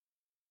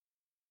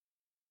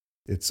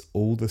It's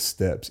all the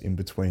steps in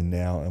between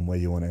now and where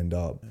you want to end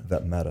up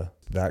that matter.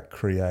 That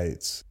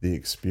creates the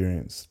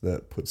experience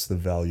that puts the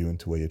value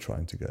into where you're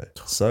trying to go.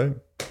 So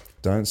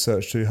don't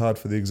search too hard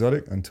for the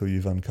exotic until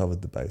you've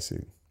uncovered the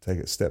basic. Take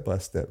it step by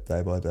step,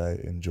 day by day,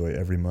 enjoy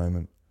every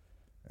moment,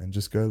 and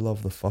just go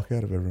love the fuck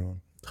out of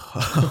everyone.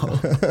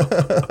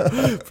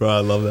 Bro, I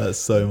love that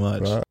so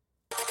much. Right?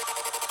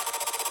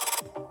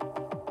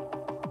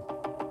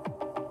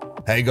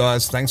 Hey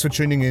guys, thanks for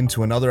tuning in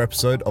to another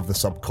episode of the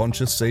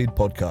Subconscious Seed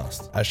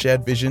podcast. Our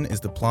shared vision is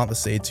to plant the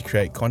seed to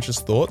create conscious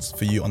thoughts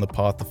for you on the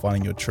path to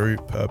finding your true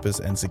purpose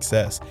and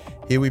success.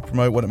 Here we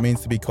promote what it means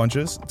to be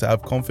conscious, to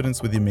have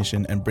confidence with your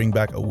mission, and bring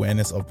back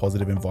awareness of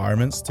positive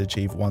environments to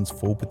achieve one's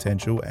full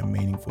potential and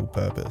meaningful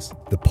purpose.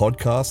 The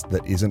podcast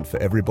that isn't for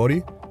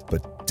everybody,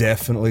 but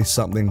definitely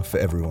something for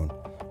everyone.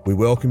 We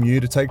welcome you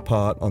to take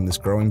part on this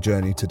growing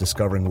journey to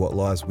discovering what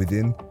lies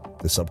within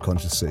the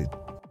subconscious seed.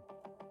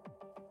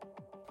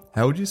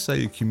 How would you say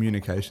your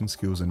communication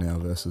skills are now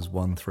versus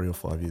 1, 3 or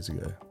 5 years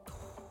ago?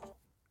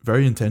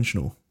 Very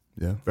intentional.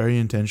 Yeah. Very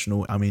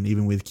intentional. I mean,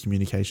 even with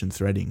communication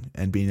threading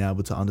and being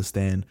able to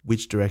understand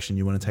which direction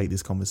you want to take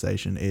this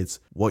conversation, it's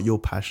what you're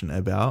passionate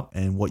about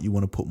and what you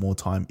want to put more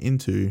time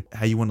into,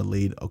 how you want to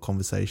lead a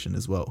conversation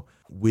as well.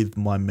 With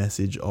my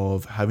message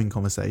of having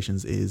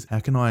conversations is, how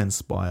can I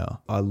inspire?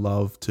 I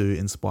love to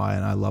inspire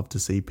and I love to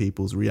see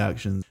people's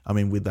reactions. I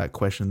mean, with that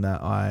question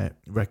that I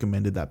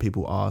recommended that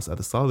people ask at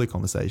the start of the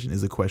conversation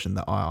is a question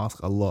that I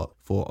ask a lot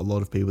for a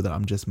lot of people that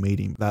I'm just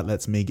meeting. That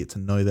lets me get to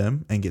know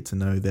them and get to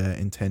know their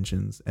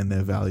intentions and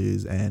their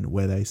values and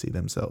where they see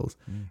themselves,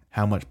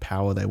 how much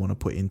power they want to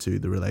put into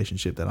the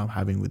relationship that I'm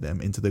having with them,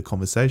 into the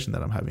conversation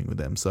that I'm having with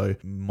them. So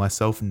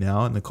myself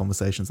now and the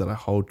conversations that I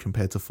hold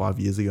compared to 5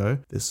 years ago,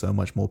 there's so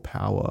much more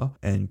power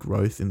and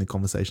growth in the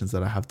conversations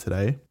that I have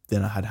today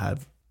than I had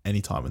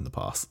any time in the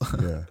past.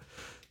 Yeah.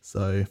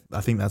 So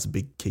I think that's a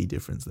big key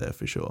difference there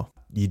for sure.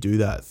 You do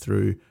that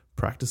through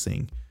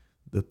practicing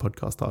the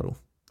podcast title.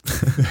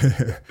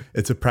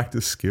 It's a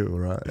practice skill,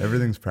 right?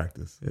 Everything's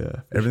practice.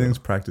 Yeah. Everything's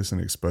practice and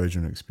exposure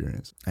and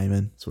experience.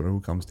 Amen. That's what it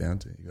all comes down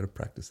to. You got to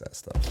practice that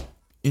stuff.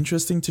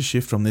 Interesting to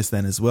shift from this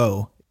then as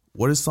well.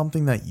 What is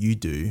something that you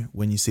do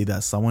when you see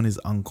that someone is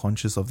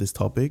unconscious of this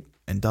topic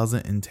and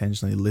doesn't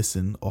intentionally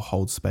listen or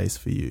hold space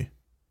for you?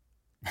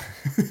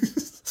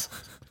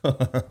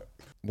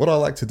 What I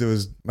like to do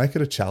is make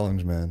it a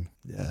challenge, man.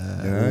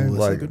 Yeah, you know, that's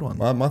like a good one.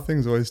 My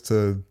thing's always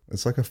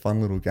it's like a fun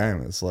little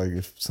game. It's like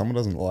if someone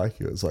doesn't like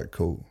you, it's like,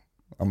 cool,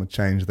 I'm going to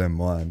change their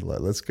mind.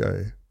 Like, let's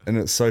go. And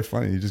it's so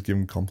funny. You just give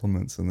them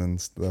compliments and then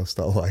they'll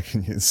start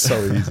liking you. It's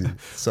so easy.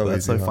 So That's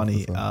easy. so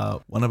funny.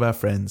 One of our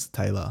friends,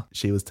 Taylor,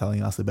 she was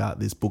telling us about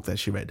this book that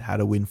she read, How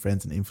to Win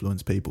Friends and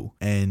Influence People.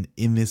 And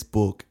in this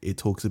book, it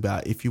talks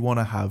about if you want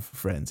to have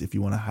friends, if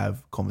you want to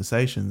have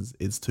conversations,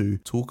 it's to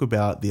talk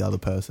about the other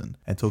person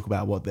and talk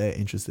about what they're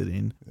interested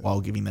in while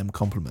giving them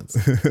compliments.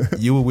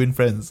 You will win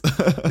friends.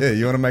 Yeah,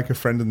 you want to make a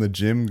friend in the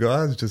gym,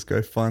 guys? Just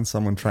go find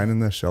someone training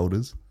their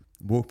shoulders.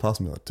 Walk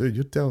past me like, dude,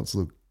 your delts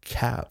look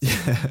cap.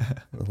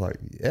 Like,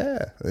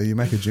 yeah, you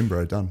make a gym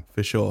bro, done.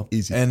 For sure.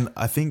 Easy. And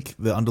I think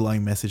the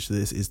underlying message to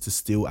this is to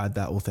still add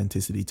that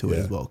authenticity to it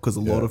as well. Because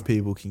a lot of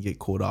people can get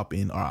caught up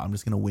in, all right, I'm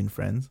just going to win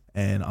friends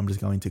and I'm just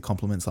going to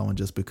compliment someone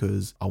just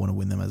because I want to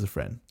win them as a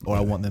friend or I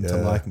want them to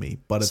like me.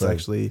 But it's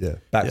actually...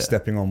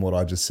 Backstepping on what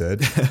I just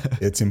said,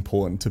 it's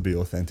important to be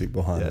authentic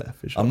behind it.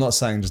 For sure. I'm not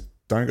saying just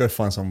don't go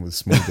find someone with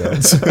small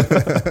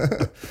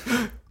delts.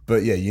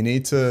 But yeah, you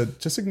need to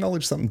just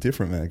acknowledge something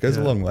different, man. It goes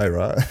a long way,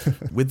 right?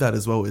 With that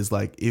as well is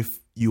like, if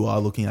you are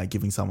looking at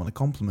giving someone a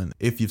compliment,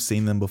 if you've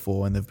seen them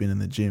before and they've been in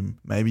the gym,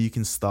 maybe you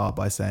can start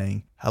by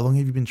saying, how long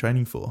have you been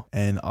training for?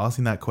 And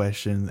asking that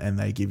question and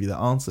they give you the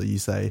answer, you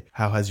say,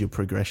 how has your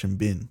progression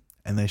been?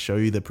 And they show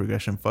you the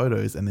progression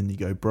photos and then you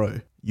go,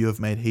 bro, you have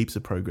made heaps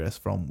of progress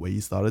from where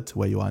you started to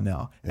where you are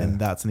now. Yeah. And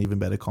that's an even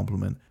better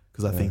compliment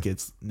because I think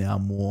it's now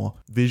more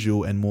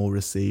visual and more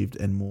received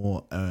and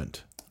more earned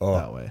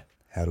that way.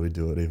 How do we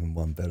do it even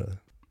one better?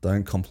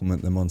 Don't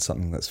compliment them on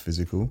something that's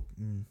physical,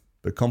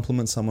 but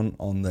compliment someone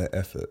on their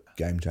effort.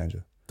 Game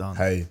changer. Done.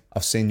 Hey,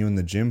 I've seen you in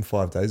the gym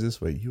 5 days this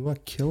week. You are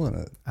killing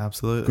it.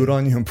 Absolutely. Good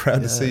on you. I'm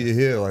proud to see you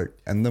here. Like,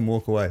 and then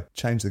walk away.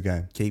 Change the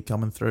game. Keep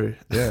coming through.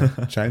 Yeah.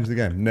 Change the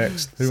game.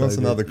 Next. Who wants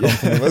another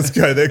compliment? Let's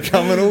go. They're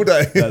coming all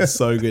day. That's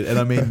so good. And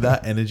I mean,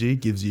 that energy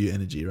gives you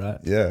energy, right?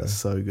 Yeah. That's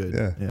so good.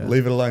 Yeah.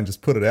 Leave it alone.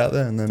 Just put it out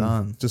there and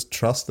then just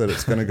trust that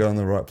it's going to go in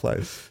the right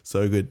place.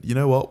 So good. You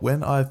know what?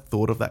 When I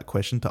thought of that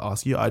question to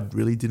ask you, I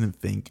really didn't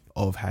think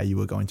of how you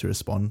were going to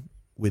respond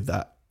with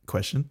that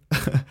question.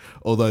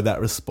 Although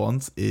that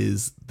response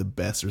is the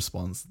best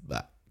response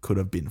that could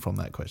have been from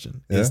that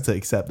question, is to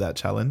accept that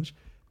challenge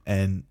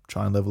and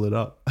try and level it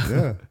up.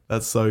 Yeah.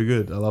 That's so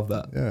good. I love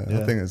that.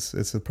 Yeah. I think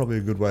it's probably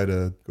a good way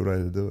to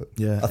do it.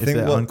 Yeah. I if think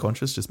they're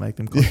unconscious, just make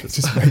them conscious.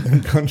 Just make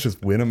them conscious.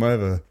 Win them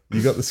over.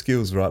 You got the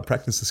skills, right?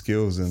 Practice the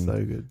skills. And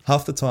so good.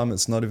 Half the time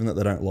it's not even that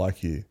they don't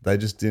like you. They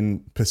just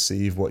didn't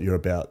perceive what you're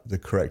about the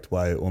correct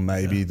way, or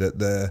maybe that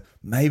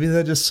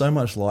they're just so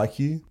much like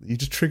you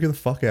just trigger the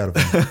fuck out of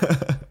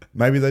them.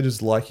 Maybe they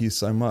just like you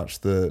so much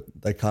that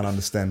they can't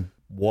understand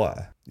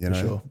why. You For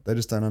know, sure. they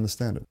just don't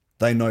understand it.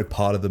 They know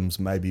part of them's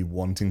maybe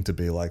wanting to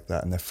be like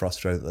that and they're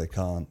frustrated that they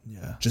can't.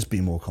 Yeah. Just be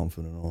more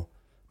confident or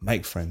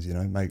make friends, you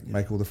know,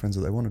 make all the friends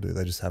that they want to do.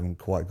 They just haven't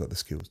quite got the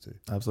skills to.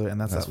 Absolutely.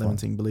 And that's that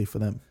limiting belief for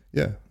them.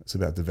 Yeah. It's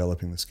about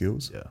developing the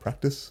skills,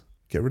 practice,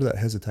 get rid of that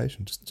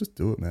hesitation. Just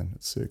do it, man.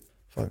 It's sick.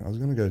 Fuck, I was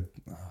going to go,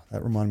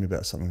 that reminded me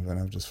about something and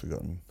I've just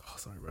forgotten. Oh,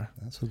 sorry, bro.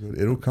 That's all good.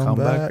 It'll come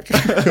back.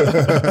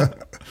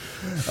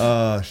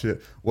 Oh,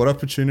 shit. What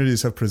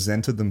opportunities have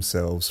presented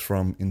themselves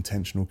from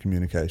intentional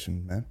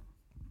communication, man?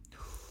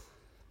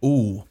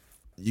 Ooh,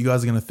 you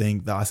guys are going to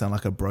think that I sound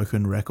like a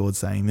broken record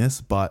saying this,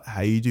 but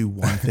how you do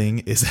one thing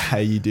is how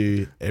you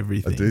do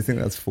everything. I do think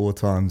that's 4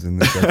 times in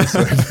this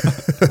episode.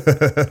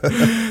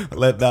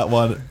 Let that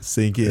one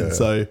sink in. Yeah.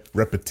 So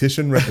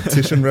repetition,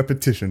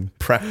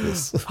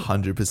 practice.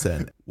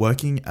 100%.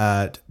 Working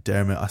at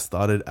Derrimut, I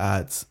started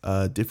at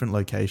a different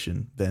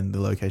location than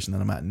the location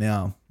that I'm at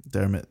now,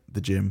 Derrimut,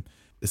 the gym.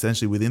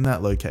 Essentially within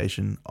that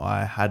location,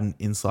 I had an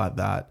insight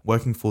that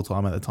working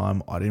full-time at the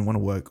time, I didn't want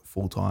to work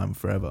full-time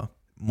forever.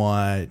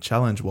 My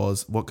challenge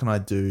was, what can I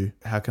do?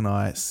 How can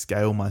I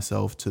scale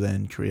myself to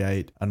then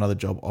create another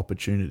job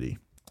opportunity?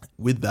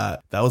 With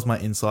that was my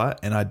insight,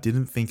 and I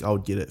didn't think I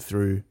would get it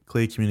through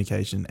clear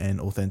communication and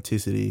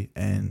authenticity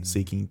and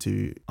seeking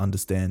to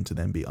understand to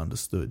then be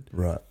understood.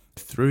 Right.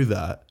 Through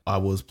that, I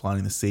was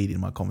planting the seed in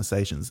my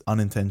conversations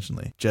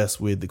unintentionally, just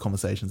with the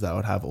conversations that I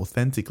would have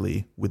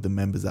authentically with the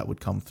members that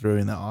would come through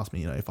and that ask me,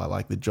 you know, if I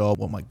like the job,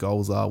 what my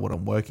goals are, what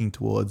I'm working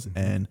towards.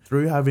 And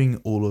through having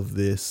all of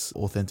this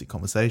authentic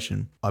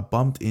conversation, I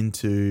bumped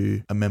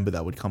into a member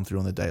that would come through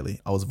on the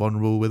daily. I was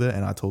vulnerable with it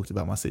and I talked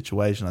about my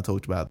situation. I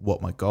talked about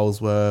what my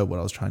goals were, what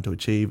I was trying to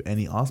achieve. And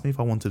he asked me if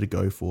I wanted to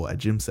go for a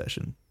gym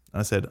session. And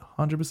I said,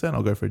 100%,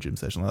 I'll go for a gym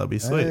session. That'll be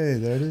sweet. Hey,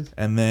 there it is.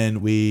 And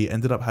then we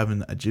ended up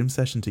having a gym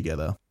session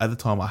together. At the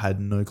time, I had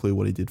no clue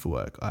what he did for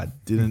work. I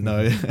didn't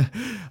know,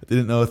 I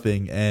didn't know a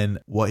thing. And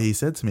what he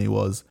said to me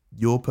was,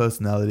 your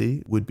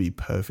personality would be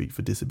perfect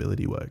for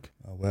disability work.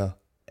 Oh, wow.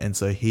 And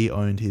so he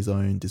owned his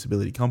own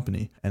disability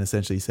company and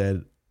essentially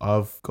said,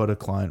 I've got a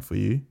client for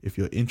you. If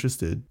you're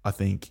interested, I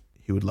think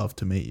he would love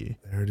to meet you.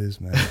 There it is,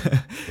 man.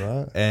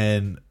 Right.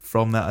 And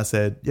from that, I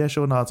said, yeah,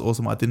 sure, no, it's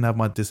awesome. I didn't have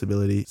my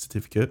disability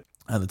certificate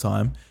at the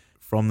time.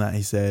 From that,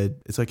 he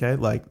said, it's okay.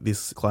 Like,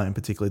 this client in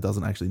particular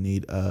doesn't actually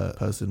need a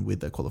person with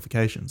that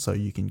qualification. So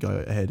you can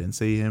go ahead and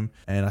see him.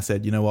 And I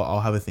said, you know what?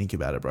 I'll have a think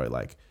about it, bro.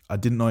 Like, I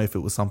didn't know if it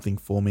was something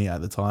for me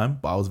at the time,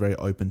 but I was very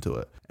open to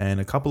it. And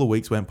a couple of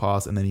weeks went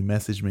past and then he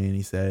messaged me and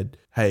he said,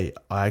 hey,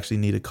 I actually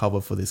need a cover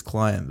for this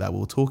client that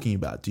we're talking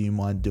about. Do you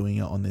mind doing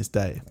it on this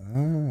day?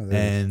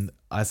 And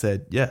I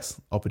said,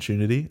 yes,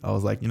 opportunity. I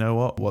was like, you know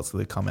what? What's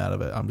going to come out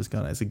of it?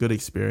 It's a good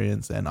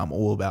experience and I'm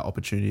all about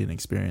opportunity and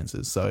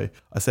experiences. So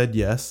I said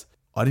yes.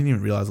 I didn't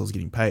even realize I was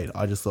getting paid.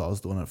 I just thought I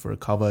was doing it for a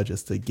cover,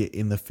 just to get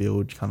in the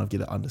field, kind of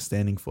get an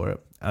understanding for it.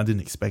 And I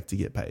didn't expect to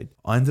get paid.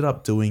 I ended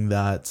up doing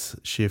that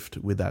shift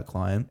with that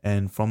client.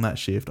 And from that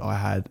shift, I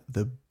had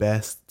the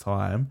best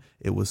time.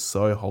 It was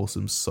so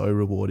wholesome, so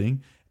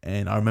rewarding.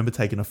 And I remember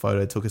taking a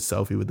photo, took a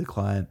selfie with the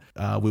client.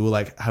 We were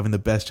like having the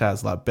best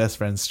chats, like best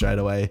friends straight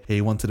away. He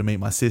wanted to meet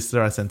my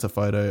sister. I sent a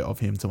photo of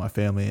him to my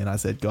family and I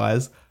said,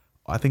 guys,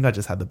 I think I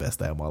just had the best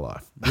day of my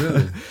life.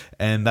 Really?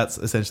 And that's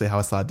essentially how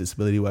I started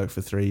disability work for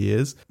 3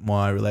 years.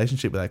 My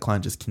relationship with that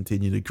client just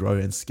continued to grow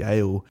and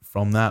scale.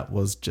 From that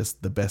was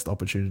just the best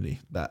opportunity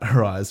that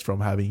arose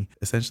from having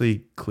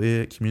essentially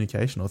clear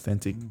communication,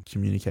 authentic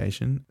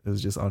communication. It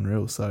was just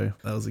unreal. So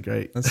that was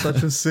That's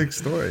such a sick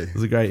story. It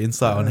was a great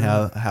insight on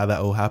how that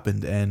all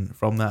happened. And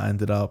from that, I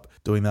ended up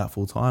doing that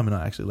full time and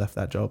I actually left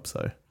that job.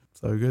 So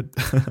good.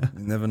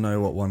 You never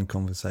know what one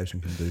conversation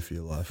can do for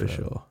your life. For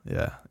sure.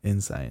 Yeah.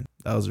 Insane.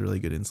 That was a really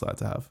good insight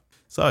to have.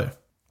 So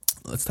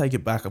let's take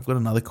it back. I've got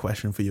another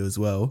question for you as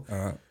well.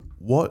 All right.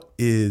 What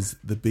is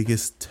the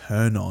biggest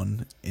turn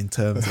on in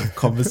terms of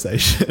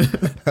conversation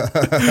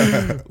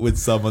with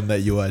someone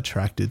that you are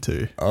attracted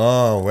to?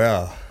 Oh,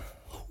 wow.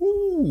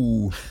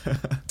 Ooh.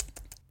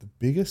 The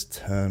biggest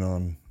turn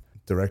on,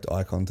 direct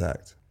eye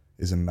contact,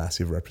 is a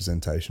massive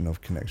representation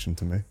of connection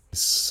to me.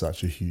 It's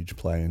such a huge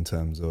play in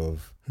terms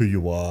of who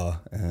you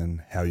are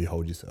and how you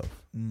hold yourself.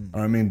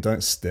 I mean,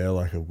 don't stare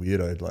like a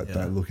weirdo,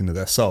 don't look into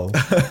their soul.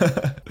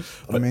 But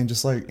I mean,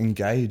 just like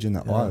engage in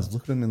the eyes,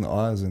 look at them in the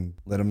eyes and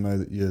let them know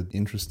that you're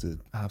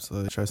interested.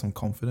 Absolutely. Show some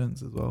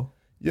confidence as well.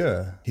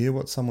 Yeah. Hear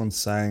what someone's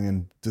saying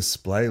and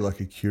display like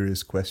a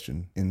curious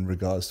question in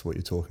regards to what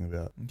you're talking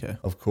about. Okay.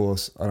 Of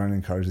course, I don't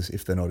encourage this.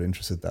 If they're not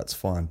interested, that's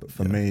fine. But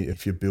for me,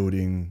 if you're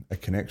building a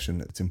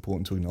connection, it's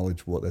important to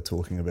acknowledge what they're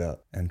talking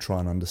about and try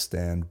and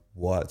understand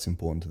why it's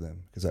important to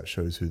them, because that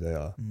shows who they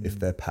are. If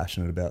they're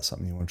passionate about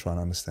something, you want to try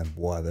and understand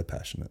why they're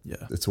passionate.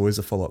 Yeah. It's always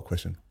a follow-up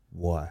question.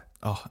 Why?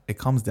 Oh, it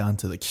comes down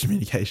to the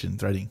communication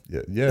threading.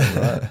 Yeah,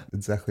 right.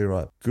 Exactly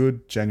right.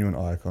 Good, genuine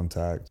eye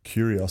contact,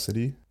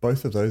 curiosity.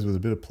 Both of those with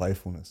a bit of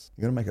playfulness.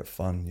 You got to make it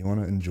fun. You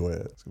want to enjoy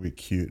it. It's going to be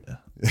cute. Yeah.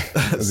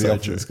 The So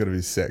opposite's going to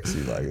be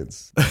sexy. Like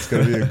it's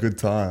going to be a good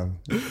time.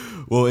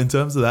 Well, in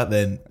terms of that,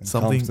 then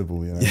something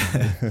comfortable, you know.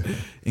 Yeah,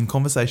 in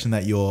conversation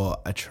that you're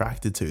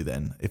attracted to,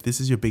 then if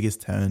this is your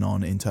biggest turn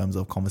on in terms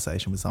of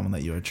conversation with someone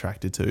that you're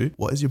attracted to,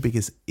 what is your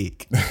biggest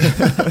ick?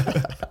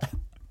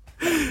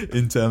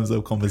 In terms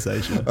of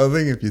conversation. I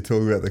think if you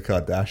talk about the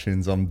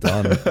Kardashians, I'm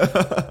done.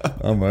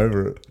 I'm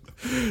over it.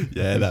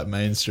 Yeah, that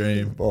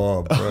mainstream.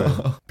 Oh,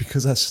 bro.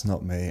 Because that's just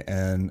not me.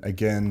 And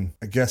again,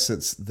 I guess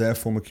it's their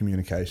form of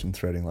communication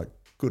threading. Like,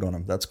 good on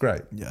them. That's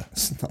great. Yeah.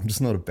 I'm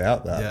just not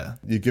about that. Yeah.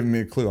 You're giving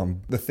me a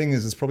clue. The thing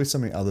is, there's probably so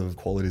many other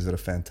qualities that are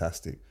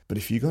fantastic. But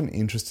if you've got an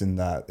interest in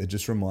that, it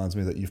just reminds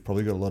me that you've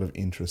probably got a lot of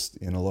interest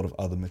in a lot of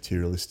other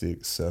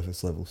materialistic,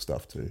 surface level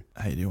stuff too.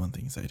 Hey, do one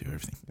thing, say do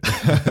everything.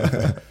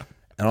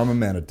 And I'm a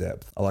man of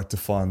depth. I like to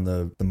find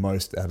the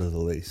most out of the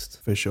least.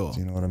 For sure.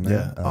 Do you know what I mean?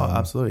 Yeah,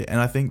 absolutely. And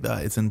I think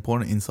that it's an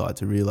important insight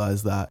to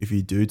realize that if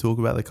you do talk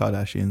about the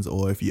Kardashians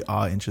or if you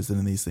are interested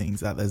in these things,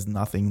 that there's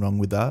nothing wrong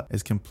with that.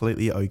 It's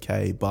completely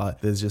okay.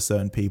 But there's just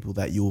certain people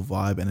that you'll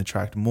vibe and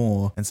attract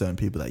more and certain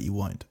people that you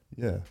won't.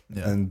 Yeah.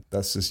 And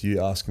that's just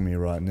you asking me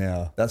right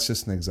now. That's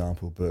just an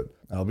example, but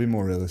I'll be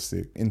more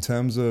realistic. In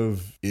terms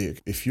of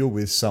if you're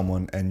with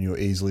someone and you're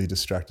easily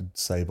distracted,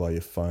 say by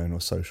your phone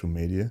or social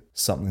media,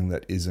 something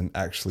that isn't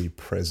actually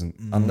present,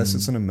 unless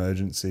it's an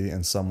emergency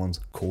and someone's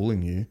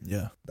calling you,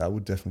 that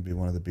would definitely be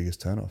one of the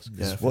biggest turnoffs.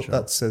 Yeah, what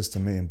that says to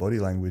me in body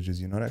language is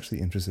you're not actually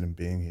interested in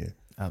being here.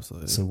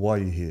 Absolutely. So why are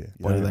you here?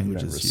 Body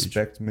language you don't is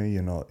respect me.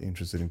 You're not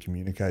interested in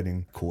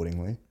communicating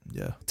accordingly.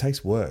 Yeah. It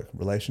takes work.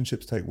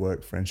 Relationships take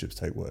work. Friendships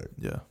take work.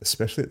 Yeah.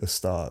 Especially at the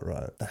start,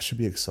 right? That should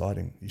be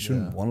exciting. You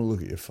shouldn't want to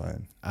look at your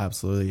phone.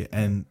 Absolutely.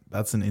 And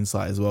that's an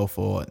insight as well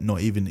for not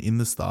even in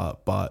the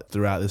start, but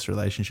throughout this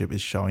relationship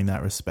is showing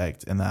that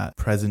respect and that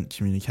present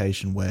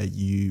communication where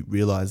you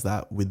realize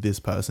that with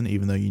this person,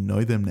 even though you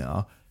know them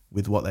now,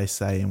 with what they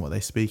say and what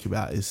they speak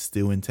about is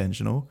still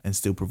intentional and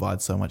still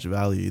provides so much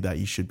value that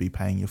you should be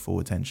paying your full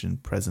attention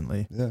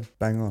presently. Yeah,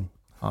 bang on.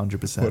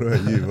 100%. What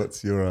about you?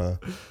 What's your,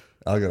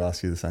 I got to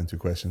ask you the same two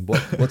questions.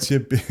 What's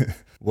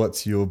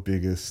your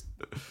biggest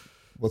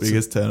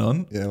turn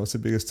on? Yeah, what's the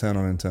biggest turn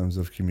on in terms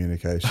of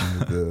communication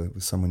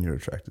with someone you're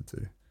attracted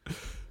to?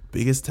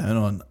 Biggest turn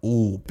on.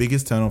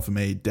 Biggest turn on for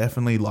me,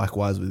 definitely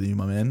likewise with you,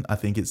 my man. I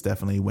think it's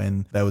definitely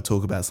when they would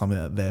talk about something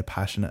that they're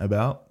passionate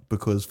about.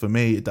 Because for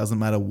me, it doesn't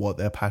matter what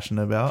they're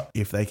passionate about.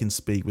 If they can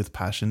speak with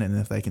passion and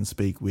if they can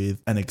speak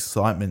with an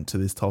excitement to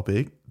this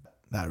topic,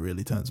 that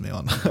really turns me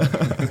on.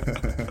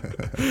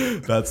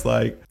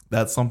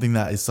 That's something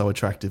that is so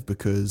attractive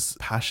because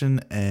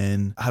passion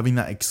and having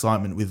that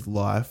excitement with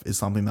life is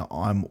something that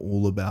I'm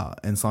all about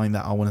and something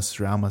that I want to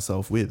surround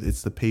myself with.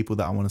 It's the people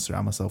that I want to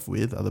surround myself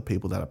with are the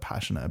people that are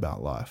passionate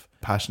about life,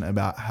 passionate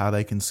about how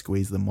they can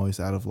squeeze the most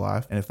out of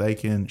life. And if they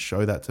can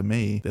show that to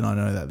me, then I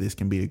know that this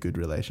can be a good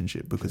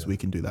relationship because we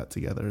can do that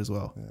together as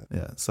well.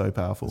 Yeah, so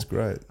powerful. That's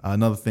great.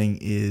 Another thing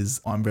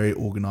is I'm very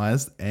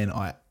organized and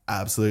I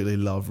absolutely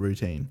love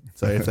routine.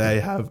 So if they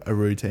have a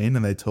routine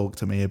and they talk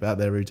to me about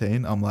their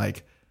routine, I'm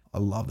like, I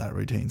love that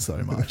routine so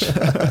much.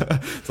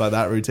 It's like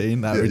that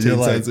routine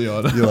turns me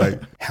on. You're like,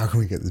 how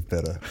can we get this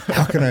better?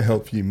 How can I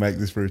help you make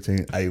this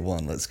routine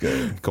A1? Let's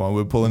go. Come on,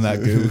 we're pulling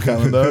that Google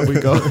calendar. We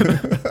got.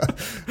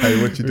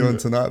 Hey, what you doing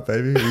tonight,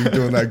 baby? You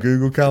doing that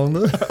Google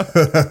calendar?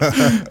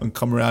 And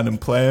come around and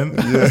plan.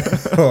 Yeah.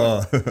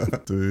 Oh,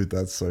 dude,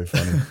 that's so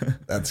funny.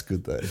 That's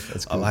good though.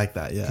 That's good. I like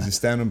that, yeah. Because you're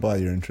standing by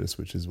your interests,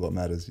 which is what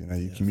matters. You know,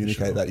 you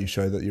communicate that, you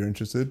show that you're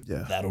interested.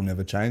 Yeah. That'll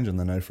never change and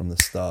they know from the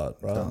start,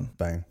 right? Done.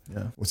 Bang.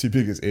 Yeah. What's your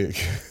biggest ick?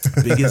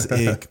 Biggest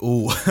ick.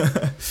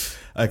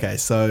 Okay,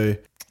 so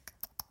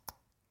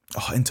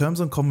in terms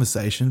of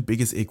conversation,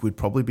 biggest ick would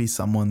probably be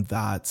someone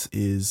that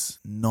is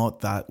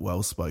not that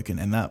well spoken.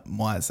 And that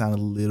might sound a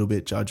little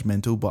bit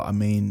judgmental, but I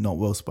mean not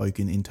well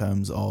spoken in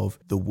terms of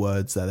the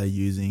words that they're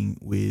using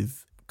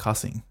with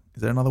cussing.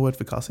 Is there another word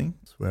for cussing?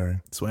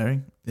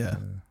 Swearing? Yeah.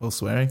 Well,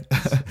 swearing.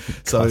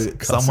 So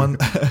someone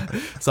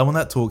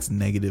that talks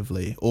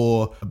negatively,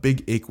 or a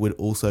big ick would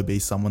also be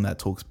someone that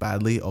talks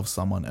badly of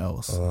someone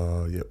else.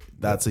 Oh, yep.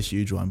 That's a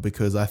huge one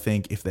because I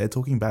think if they're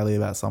talking badly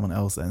about someone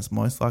else, then it's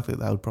most likely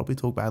they would probably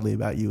talk badly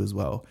about you as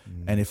well.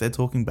 And if they're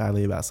talking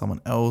badly about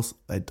someone else,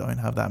 they don't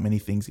have that many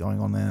things going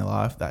on in their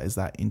life that is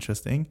that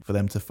interesting for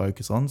them to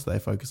focus on. So they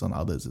focus on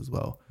others as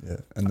well. Yeah.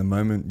 And the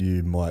moment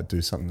you might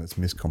do something that's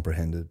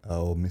miscomprehended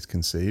or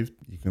misconceived,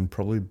 you can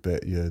probably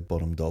bet your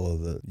bottom dollar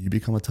that you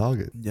become a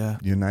target. Yeah.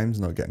 Your name's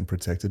not getting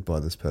protected by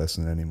this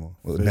person anymore.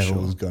 Well, it never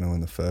was going to in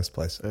the first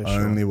place.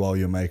 Only while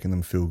you're making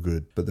them feel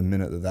good. But the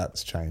minute that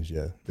that's changed,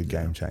 the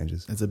game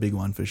changes. It's a big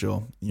one for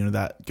sure. You know,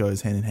 that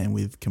goes hand in hand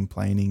with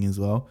complaining as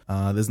well.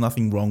 There's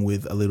nothing wrong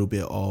with a little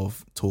bit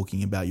of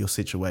talking about your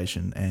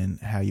situation and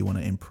how you want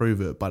to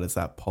improve it, but it's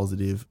that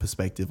positive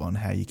perspective on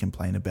how you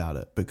complain about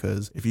it.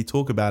 Because if you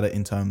talk about it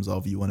in terms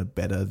of you want to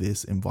better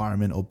this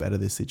environment or better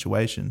this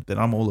situation, then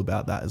I'm all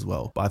about that as well.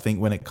 well. But I think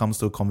when it comes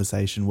to a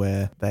conversation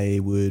where they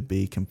would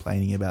be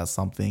complaining about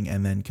something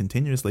and then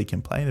continuously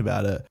complain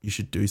about it, you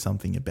should do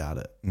something about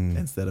it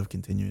instead of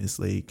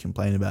continuously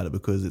complain about it,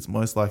 because it's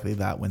most likely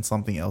that when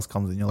something else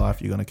comes in your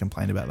life, you're going to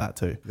complain about that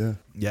too.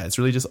 Yeah, it's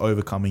really just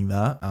overcoming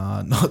that,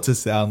 not to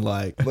sound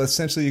like... Well,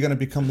 essentially, you're going to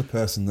become the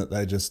person that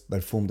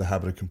they formed a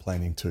habit of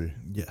complaining to,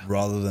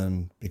 rather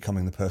than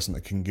becoming the person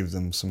that can give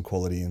them some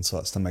quality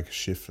insights to make a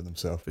shift for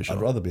themselves. For sure.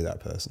 I'd rather be that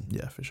person.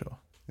 Yeah, for sure.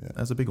 Yeah.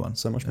 That's a big one.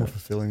 So much more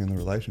fulfilling in the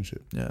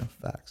relationship. Yeah.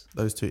 Facts.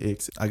 Those two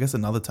icks. I guess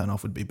another turn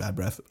off would be bad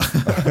breath.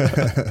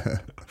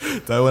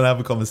 Don't want to have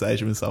a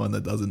conversation with someone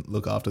that doesn't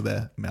look after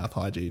their mouth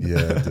hygiene.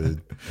 Yeah,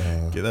 dude.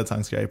 Get that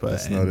tongue scraper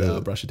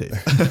and brush your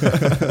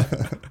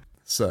teeth.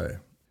 So,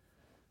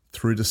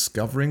 through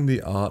discovering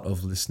the art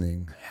of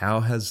listening, how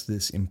has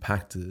this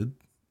impacted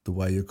the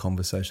way your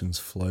conversations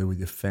flow with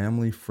your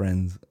family,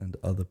 friends, and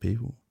other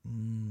people?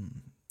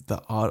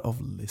 The art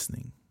of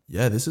listening.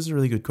 Yeah, this is a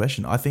really good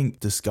question. I think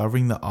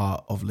discovering the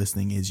art of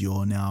listening is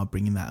you're now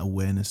bringing that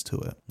awareness to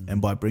it.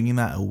 And by bringing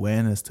that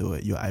awareness to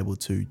it, you're able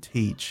to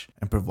teach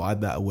and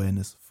provide that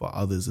awareness for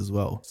others as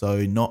well.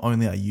 So not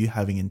only are you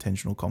having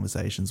intentional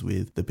conversations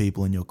with the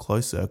people in your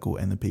close circle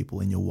and the people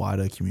in your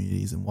wider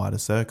communities and wider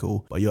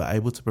circle, but you're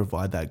able to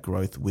provide that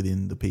growth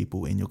within the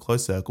people in your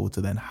close circle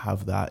to then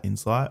have that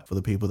insight for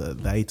the people that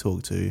they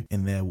talk to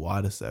in their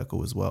wider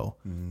circle as well.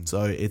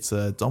 So it's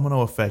a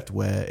domino effect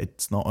where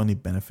it's not only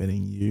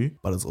benefiting you,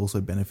 but it's also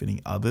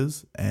benefiting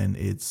others, and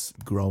it's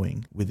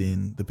growing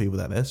within the people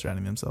that they're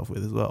surrounding themselves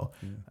with as well.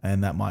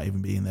 And that might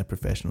even be in their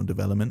professional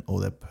development or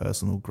their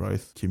personal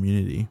growth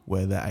community,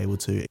 where they're able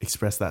to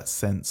express that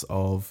sense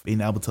of being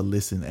able to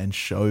listen and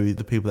show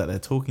the people that they're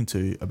talking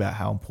to about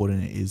how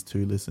important it is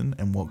to listen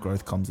and what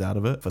growth comes out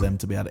of it for them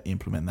to be able to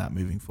implement that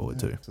moving forward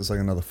too. So it's like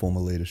another form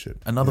of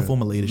leadership.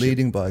 Form of leadership.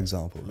 Leading by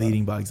example. Right?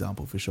 Leading by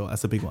example, for sure.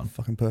 That's a big one.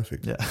 Fucking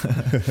perfect. Yeah.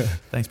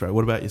 Thanks, bro.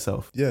 What about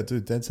yourself? Yeah,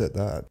 dude, dead set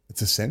that.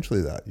 It's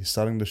essentially that. You're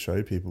starting to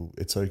show people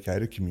it's okay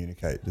to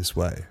communicate this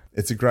way.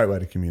 It's a great way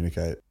to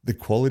communicate. The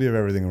quality of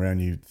everything around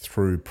you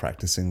through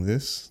practicing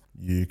this,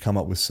 you come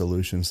up with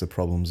solutions to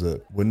problems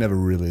that were never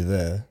really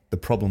there. The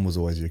problem was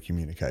always your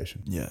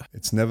communication. Yeah.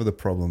 It's never the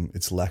problem,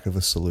 it's lack of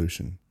a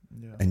solution.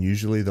 And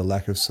usually the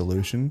lack of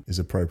solution is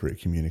appropriate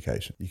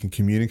communication. You can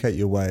communicate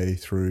your way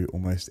through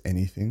almost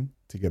anything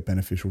to get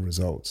beneficial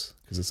results,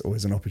 because it's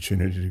always an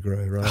opportunity to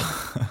grow,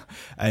 right?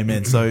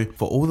 Amen. So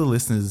for all the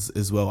listeners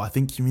as well, I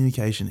think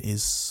communication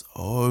is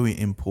so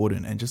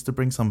important. And just to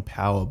bring some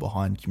power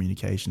behind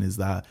communication is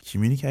that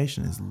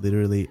communication is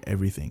literally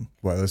everything.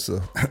 Wait,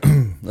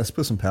 let's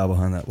put some power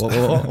behind that.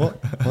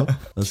 What?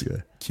 Let's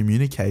go.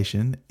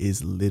 Communication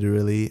is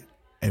literally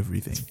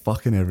everything. It's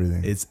fucking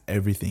everything. It's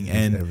everything.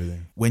 And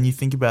everything. When you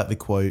think about the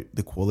quote,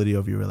 the quality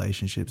of your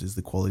relationships is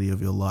the quality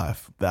of your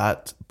life,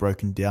 that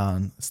broken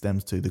down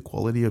stems to the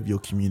quality of your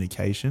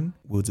communication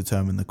will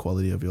determine the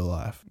quality of your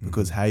life,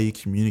 because how you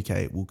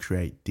communicate will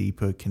create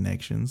deeper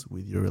connections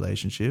with your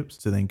relationships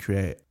to then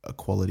create a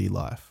quality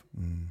life.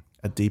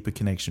 A deeper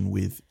connection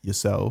with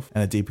yourself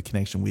and a deeper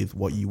connection with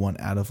what you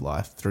want out of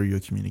life through your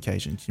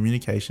communication.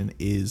 Communication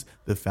is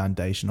the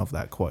foundation of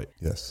that quote.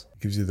 Yes. It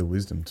gives you the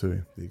wisdom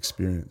too, the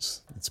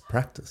experience. It's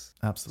practice.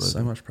 Absolutely.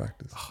 So much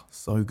practice. Oh,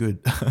 so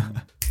good.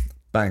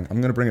 Bang.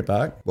 I'm going to bring it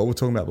back. What we were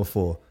talking about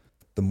before.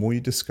 The more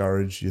you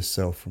discourage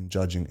yourself from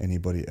judging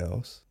anybody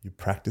else, you're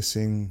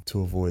practicing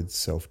to avoid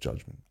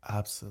self-judgment.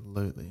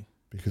 Absolutely.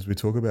 Because we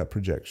talk about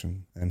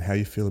projection, and how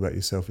you feel about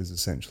yourself is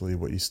essentially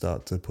what you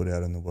start to put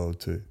out in the world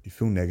too. If you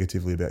feel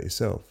negatively about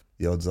yourself,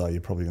 the odds are you're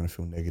probably going to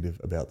feel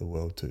negative about the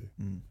world too.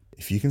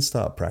 If you can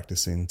start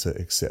practicing to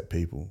accept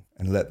people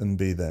and let them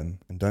be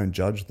them and don't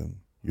judge them,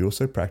 you're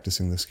also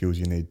practicing the skills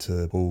you need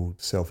to pull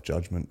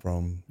self-judgment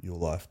from your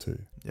life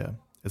too. Yeah.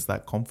 It's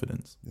that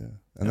confidence. Yeah.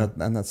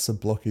 And that's the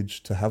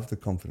blockage to have the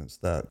confidence,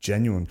 that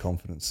genuine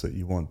confidence that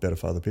you want better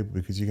for other people,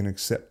 because you can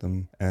accept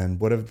them, and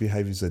whatever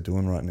behaviors they're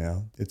doing right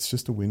now, it's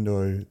just a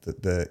window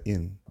that they're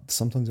in.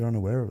 Sometimes they're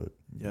unaware of it.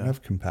 Yeah. You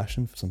have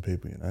compassion for some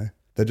people, you know.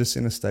 They're just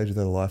in a stage of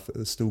their life that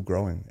they're still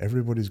growing.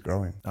 Everybody's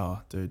growing.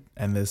 Oh, dude.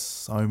 And there's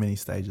so many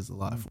stages of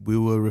life. We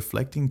were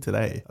reflecting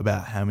today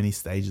about how many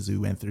stages we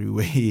went through.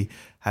 We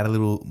had a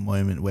little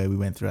moment where we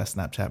went through our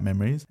Snapchat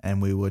memories,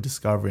 and we were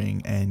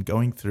discovering and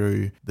going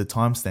through the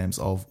timestamps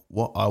of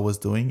what I was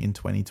doing in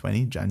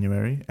 2020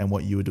 January and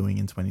what you were doing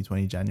in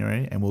 2020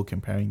 January, and we were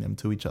comparing them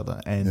to each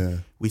other.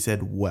 And we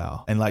said,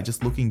 wow. And like,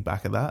 just looking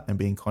back at that and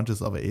being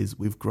conscious of it, is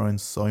we've grown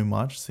so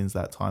much since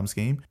that time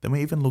scheme. Then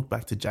we even look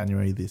back to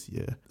January this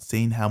year,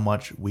 seeing how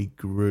much we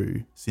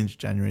grew since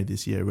January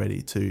this year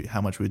already, to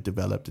how much we've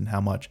developed and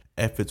how much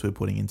efforts we're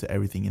putting into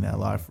everything in our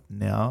life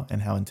now,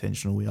 and how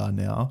intentional we are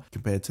now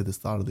compared to the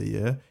start of the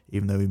year,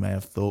 even though we may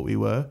have thought we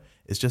were.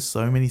 It's just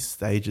so many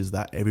stages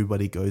that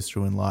everybody goes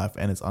through in life,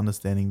 and it's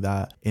understanding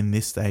that in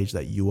this stage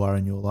that you are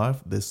in your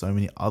life, there's so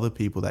many other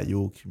people that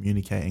you'll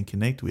communicate and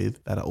connect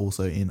with that are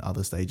also in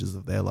other stages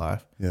of their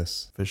life.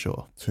 Yes. For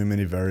sure. Too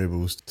many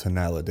variables to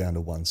nail it down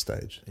to one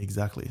stage.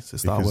 Exactly. So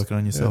start working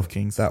on yourself,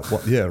 Kings.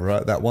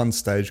 Right. That one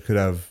stage could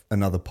have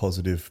another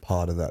positive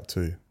part of that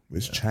too,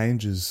 which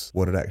changes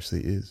what it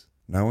actually is.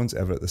 No one's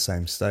ever at the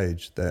same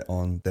stage. They're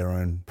on their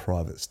own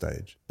private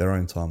stage, their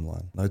own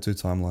timeline. No two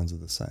timelines are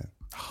the same.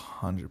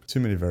 100%. Too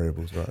many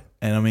variables, right?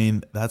 And I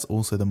mean, that's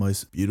also the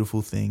most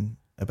beautiful thing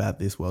about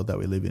this world that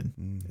we live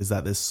in, is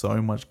that there's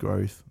so much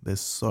growth, there's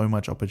so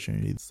much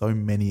opportunity, so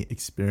many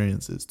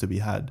experiences to be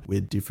had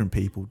with different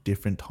people,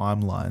 different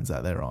timelines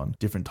that they're on,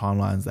 different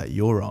timelines that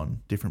you're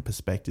on, different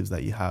perspectives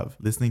that you have.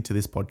 Listening to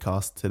this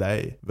podcast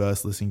today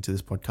versus listening to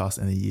this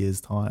podcast in a year's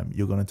time,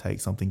 you're going to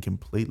take something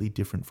completely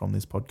different from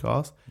this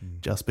podcast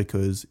just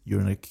because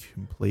you're in a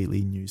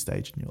completely new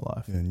stage in your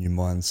life. Yeah, new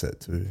mindset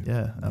too.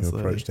 Yeah, absolutely. New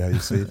approach to how you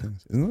see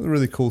things. Isn't that the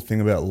really cool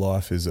thing about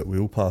life is that we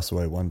all pass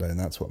away one day, and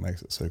that's what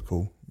makes it so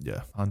cool.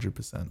 Yeah,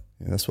 100%.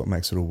 Yeah, that's what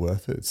makes it all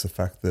worth it. It's the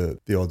fact that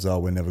the odds are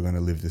we're never going to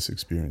live this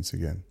experience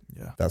again.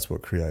 Yeah. That's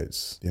what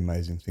creates the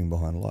amazing thing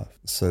behind life.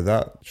 So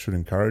that should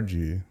encourage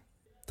you.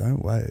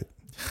 Don't wait.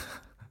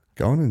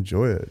 Go and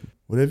enjoy it.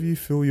 Whatever you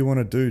feel you want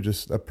to do,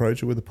 just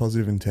approach it with a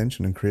positive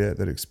intention and create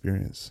that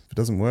experience. If it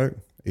doesn't work,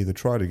 either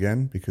try it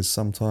again, because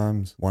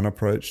sometimes one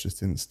approach just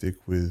didn't stick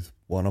with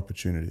one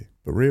opportunity.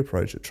 But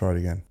reapproach it, try it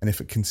again. And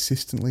if it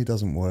consistently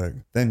doesn't work,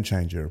 then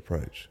change your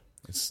approach.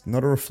 It's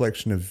not a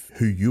reflection of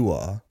who you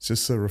are. It's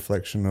just a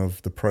reflection of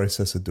the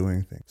process of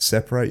doing things.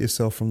 Separate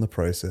yourself from the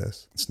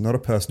process. It's not a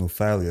personal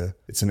failure.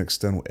 It's an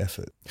external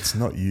effort. It's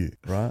not you,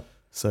 right?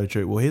 So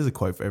true. Well, here's a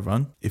quote for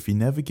everyone. If you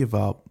never give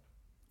up,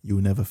 you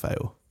will never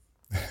fail.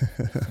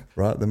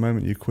 Right? The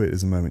moment you quit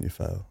is the moment you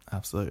fail.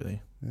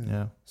 Absolutely.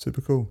 Yeah.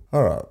 Super cool.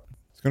 All right.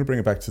 It's going to bring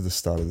it back to the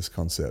start of this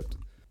concept.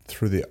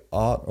 Through the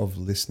art of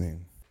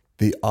listening.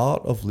 The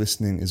art of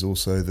listening is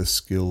also the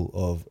skill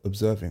of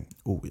observing.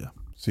 Oh, yeah.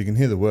 So you can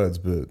hear the words,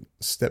 but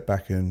step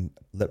back and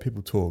let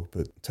people talk,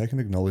 but take an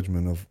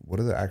acknowledgement of what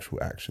are their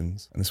actual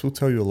actions. And this will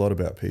tell you a lot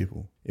about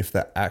people. If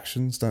their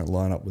actions don't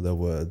line up with their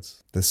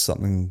words, there's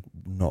something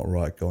not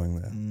right going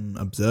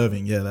there.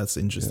 Observing. Yeah, that's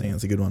interesting. Yeah.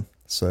 That's a good one.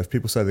 So if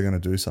people say they're going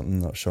to do something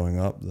not showing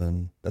up,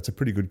 then that's a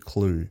pretty good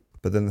clue.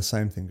 But then the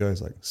same thing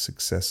goes, like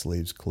success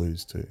leaves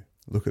clues too.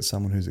 Look at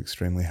someone who's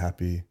extremely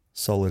happy,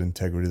 solid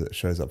integrity that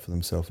shows up for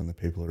themselves and the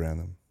people around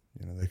them.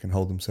 You know, they can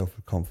hold themselves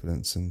with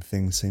confidence and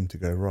things seem to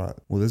go right.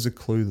 Well, there's a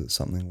clue that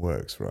something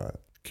works right.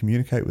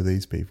 Communicate with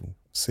these people.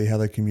 See how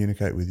they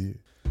communicate with you.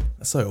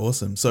 That's so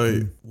awesome.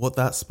 So what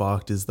that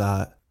sparked is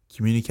that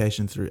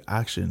communication through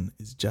action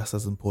is just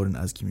as important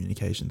as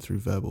communication through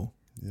verbal.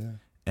 Yeah.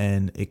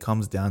 And it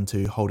comes down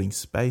to holding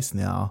space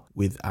now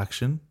with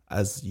action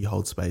as you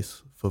hold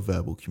space for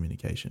verbal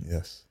communication.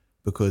 Yes.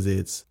 Because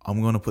it's, I'm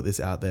going to put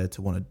this out there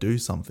to want to do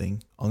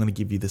something. I'm going to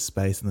give you the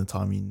space and the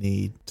time you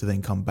need to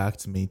then come back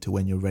to me to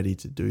when you're ready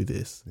to do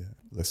this. Yeah.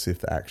 Let's see if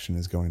the action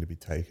is going to be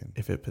taken.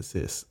 If it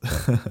persists.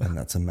 And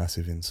that's a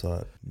massive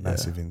insight.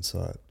 Massive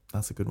insight.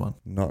 That's a good one.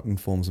 Not in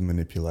forms of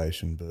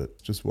manipulation,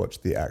 but just watch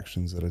the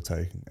actions that are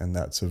taken. And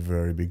that's a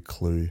very big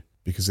clue,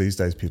 because these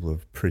days people are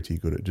pretty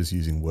good at just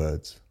using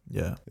words.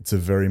 Yeah. It's a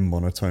very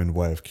monotone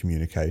way of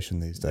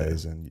communication these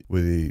days. And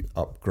with the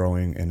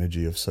upgrowing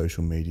energy of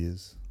social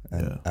medias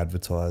and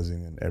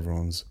advertising, and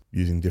everyone's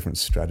using different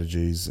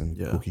strategies and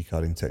cookie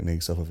cutting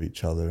techniques off of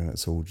each other, and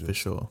it's all just for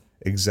sure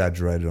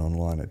exaggerated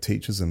online. It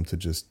teaches them to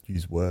just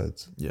use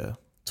words. Yeah.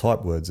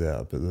 Type words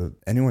out. But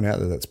anyone out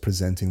there that's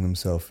presenting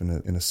themselves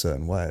in a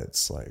certain way,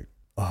 it's like,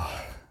 all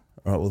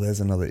right, well,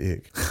 there's another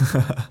ick.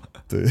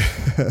 Dude.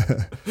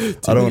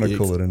 I don't want to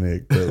call it an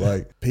ick, but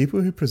like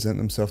people who present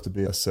themselves to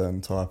be a certain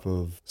type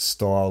of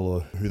style,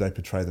 or who they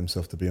portray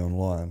themselves to be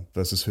online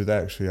versus who they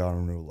actually are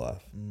in real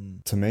life.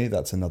 To me,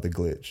 that's another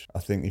glitch. I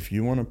think if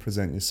you want to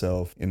present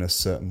yourself in a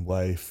certain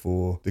way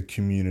for the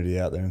community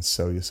out there and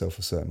sell yourself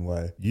a certain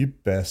way, you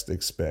best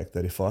expect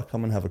that if I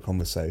come and have a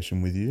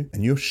conversation with you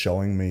and you're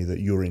showing me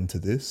that you're into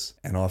this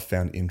and I've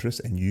found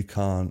interest, and you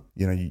can't,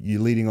 you're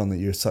leading on that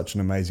you're such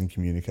an amazing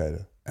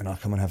communicator, and I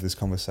come and have this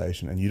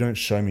conversation and you don't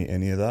show me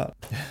any of that,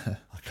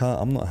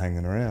 I'm not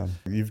hanging around.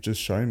 You've just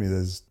shown me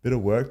there's a bit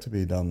of work to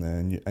be done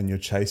there, and you're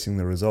chasing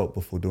the result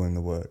before doing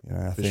the work.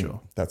 I think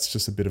that's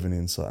just a bit of an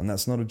insight, and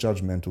that's not a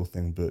judgmental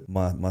thing, but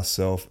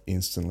myself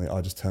instantly, I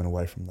just turn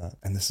away from that.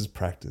 And this is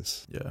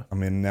practice. Yeah. I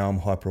mean, now I'm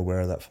hyper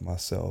aware of that for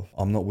myself.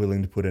 I'm not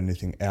willing to put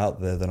anything out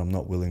there that I'm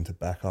not willing to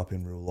back up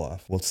in real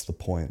life. What's the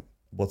point?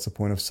 What's the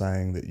point of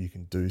saying that you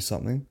can do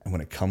something, and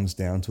when it comes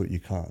down to it, you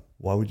can't?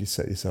 Why would you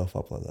set yourself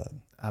up like that?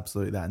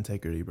 Absolutely, that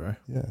integrity, bro.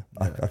 Yeah.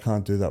 I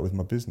can't do that with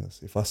my business.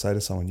 If I say to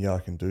someone, yeah, I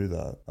can do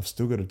that, I've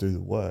still got to do the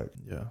work.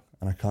 Yeah.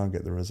 And I can't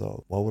get the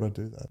result. Why would I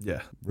do that?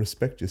 Yeah.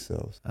 Respect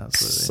yourselves.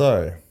 Absolutely.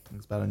 So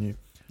it's bad on you.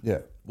 Yeah.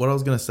 What I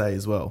was going to say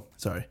as well,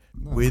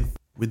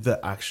 with the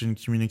action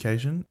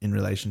communication in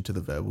relation to the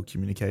verbal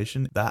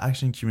communication, that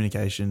action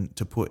communication,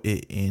 to put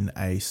it in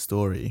a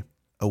story,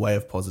 a way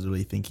of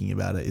positively thinking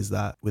about it is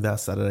that with our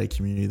Saturday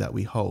community that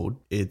we hold,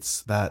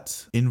 it's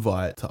that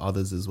invite to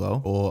others as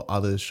well, or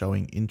others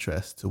showing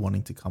interest to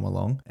wanting to come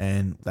along,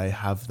 and they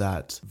have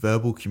that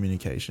verbal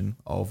communication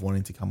of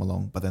wanting to come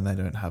along, but then they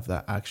don't have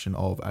that action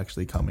of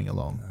actually coming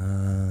along.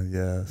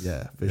 Yes.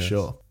 Yeah, for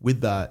sure.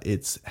 With that,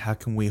 it's how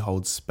can we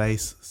hold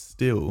space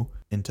still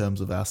in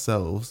terms of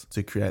ourselves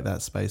to create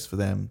that space for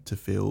them to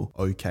feel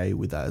okay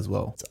with that as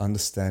well. It's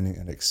understanding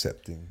and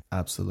accepting.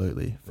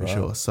 Absolutely, for Right.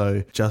 sure.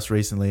 So just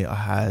recently I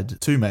had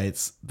two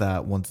mates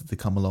that wanted to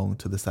come along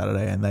to the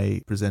Saturday, and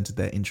they presented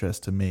their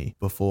interest to me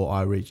before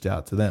I reached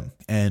out to them.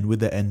 And with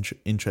their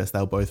interest, they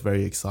were both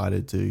very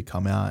excited to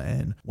come out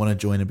and want to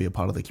join and be a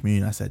part of the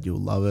community. I said, you'll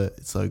love it.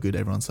 It's so good.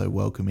 Everyone's so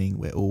welcoming.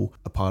 We're all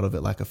a part of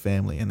it like a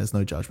family, and there's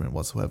no judgment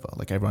whatsoever.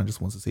 Like, everyone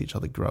just wants to see each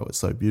other grow. It's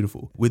so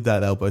beautiful. With that,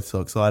 they were both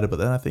so excited, but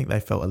then I think they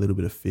felt a little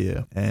bit of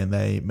fear, and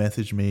they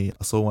messaged me.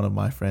 I saw one of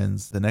my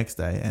friends the next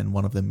day, and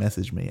one of them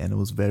messaged me, and it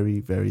was very,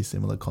 very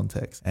similar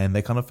context, and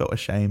they kind of felt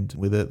ashamed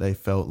with it. They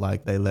felt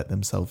like they let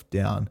themselves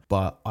down,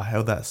 but I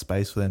held that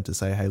space for them to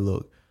say, hey,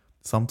 look,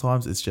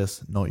 sometimes it's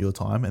just not your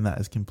time, and that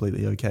is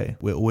completely okay.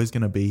 We're always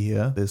going to be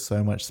here. There's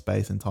so much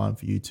space and time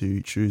for you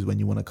to choose when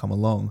you want to come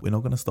along. We're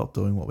not going to stop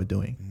doing what we're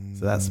doing.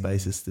 So that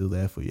space is still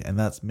there for you. And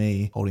that's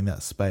me holding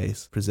that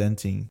space,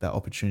 presenting that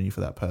opportunity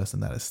for that person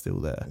that is still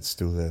there. It's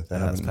still there. They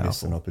And haven't that's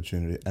missed an powerful.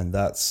 opportunity. And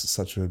that's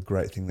such a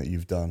great thing that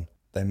you've done.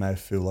 They may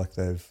feel like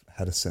they've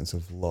had a sense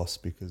of loss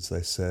because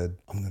they said,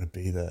 I'm going to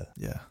be there.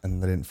 Yeah.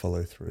 And they didn't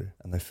follow through.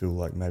 And they feel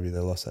like maybe they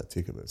lost that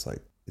ticket. But it's like,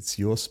 it's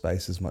your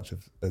space as much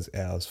as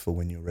ours for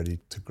when you're ready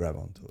to grab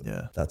onto it.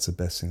 Yeah. That's the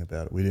best thing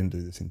about it. We didn't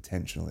do this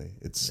intentionally.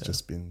 It's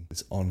just been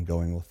this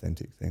ongoing,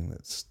 authentic thing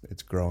it's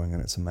growing,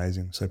 and it's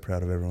amazing. So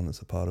proud of everyone that's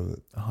a part of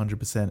it.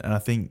 100%. And I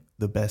think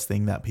the best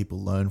thing that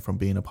people learn from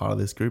being a part of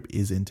this group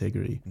is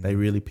integrity. They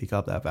really pick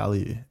up that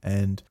value.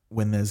 And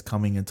when there's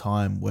coming a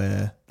time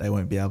where they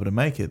won't be able to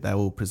make it, they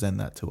will present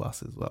that to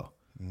us as well.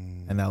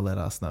 And they'll let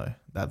us know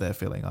that they're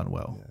feeling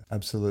unwell. Yeah,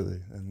 absolutely.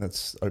 And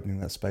that's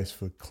opening that space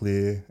for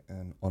clear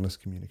and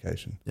honest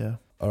communication. Yeah.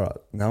 All right.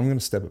 Now I'm going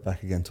to step it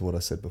back again to what I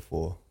said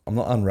before. I'm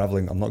not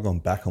unraveling. I'm not going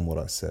back on what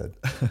I said.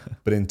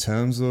 But in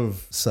terms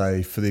of,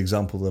 say, for the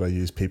example that I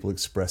use, people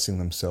expressing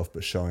themselves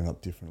but showing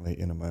up differently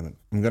in a moment.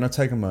 I'm going to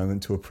take a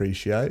moment to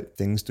appreciate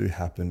things do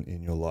happen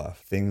in your life.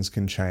 Things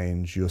can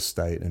change your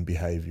state and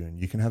behavior, and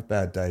you can have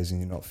bad days and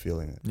you're not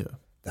feeling it. Yeah.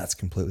 That's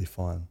completely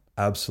fine.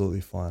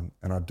 Absolutely fine.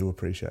 And I do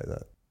appreciate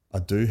that. I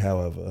do,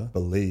 however,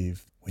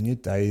 believe when your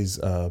days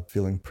are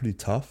feeling pretty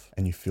tough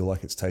and you feel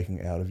like it's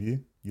taking out of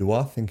you, you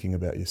are thinking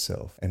about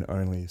yourself and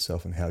only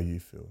yourself and how you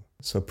feel.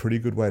 So a pretty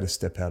good way to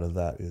step out of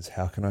that is,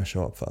 how can I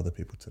show up for other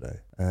people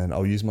today? And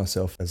I'll use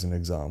myself as an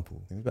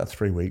example. I think about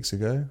 3 weeks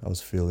ago, I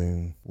was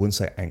feeling, I wouldn't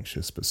say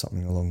anxious, but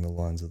something along the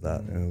lines of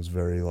that. And it was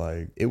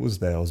very it was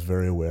there. I was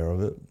very aware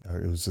of it.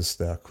 It was just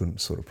that I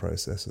couldn't sort of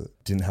process it.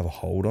 Didn't have a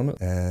hold on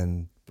it.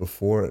 And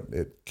before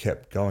it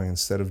kept going,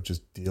 instead of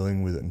just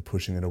dealing with it and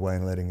pushing it away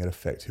and letting it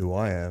affect who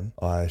I am,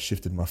 I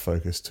shifted my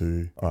focus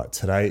to, all right,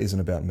 today isn't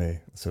about me. I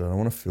said, I don't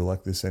want to feel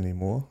like this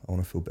anymore. I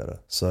want to feel better.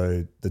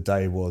 So the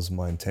day was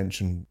my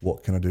intention.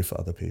 What can I do for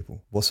other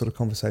people? What sort of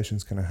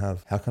conversations can I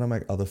have? How can I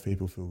make other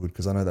people feel good?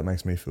 Because I know that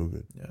makes me feel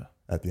good. Yeah.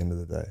 At the end of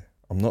the day,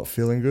 I'm not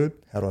feeling good.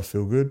 How do I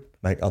feel good?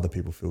 Make other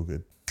people feel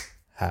good.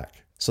 Hack.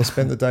 So I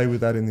spent the day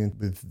with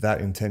that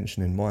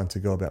intention in mind, to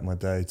go about my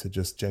day, to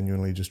just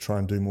genuinely just try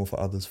and do more for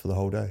others for the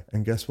whole day.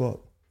 And guess what?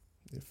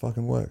 It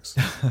fucking works.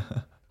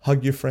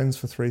 Hug your friends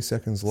for 3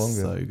 seconds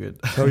longer. So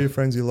good. Tell your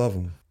friends you love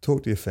them.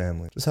 Talk to your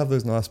family. Just have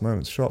those nice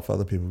moments. Show up for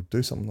other people.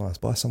 Do something nice.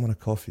 Buy someone a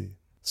coffee.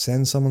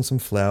 Send someone some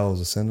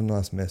flowers or send a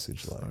nice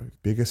message.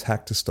 Biggest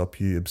hack to stop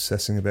you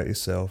obsessing about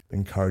yourself.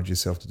 Encourage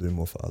yourself to do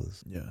more for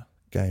others. Yeah.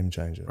 Game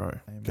changer. Bro,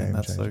 Game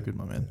that's changer. so good,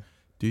 my man. Yeah.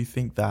 Do you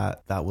think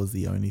that was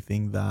the only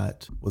thing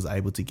that was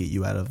able to get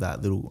you out of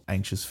that little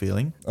anxious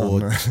feeling? Or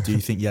no. do you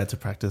think you had to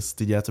practice?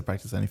 Did you have to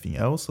practice anything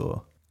else?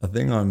 Or I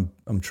think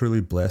I'm truly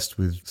blessed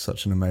with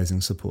such an amazing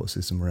support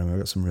system around me. I've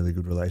got some really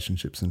good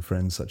relationships and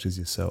friends such as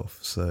yourself.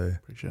 So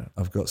appreciate it.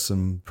 I've got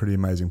some pretty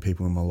amazing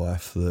people in my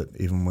life that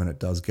even when it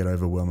does get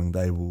overwhelming,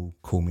 they will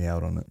call me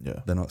out on it. Yeah.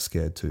 They're not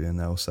scared to. And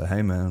they'll say,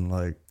 hey man,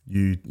 like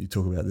you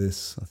talk about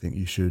this. I think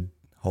you should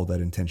hold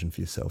that intention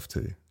for yourself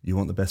too. You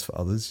want the best for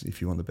others.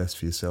 If you want the best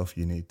for yourself,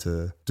 you need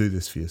to do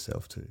this for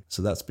yourself too.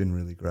 So that's been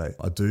really great.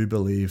 I do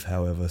believe,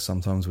 however,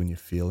 sometimes when you're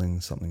feeling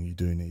something, you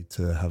do need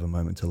to have a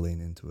moment to lean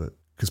into it.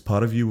 Because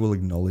part of you will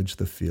acknowledge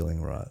the feeling,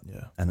 right?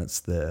 Yeah. And it's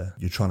there.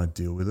 You're trying to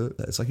deal with it.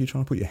 It's like you're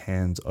trying to put your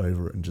hands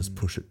over it and just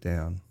push it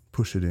down.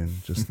 Push it in,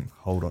 just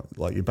hold on.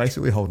 Like you're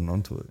basically holding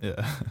on to it.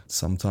 Yeah.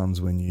 Sometimes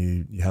when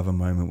you have a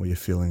moment where you're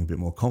feeling a bit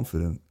more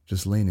confident,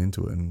 just lean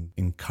into it and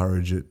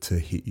encourage it to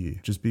hit you.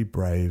 Just be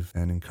brave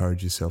and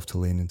encourage yourself to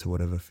lean into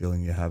whatever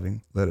feeling you're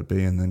having. Let it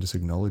be, and then just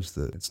acknowledge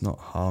that it's not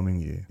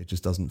harming you. It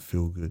just doesn't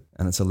feel good.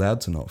 And it's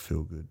allowed to not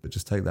feel good, but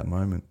just take that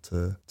moment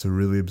to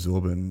really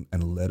absorb it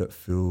and let it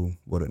feel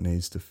what it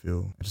needs to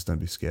feel. And just don't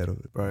be scared of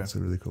it. Bro. It's a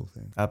really cool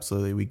thing.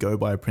 Absolutely. We go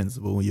by a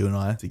principle, you and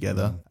I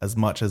together. As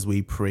much as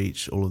we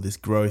preach all of this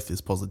growth,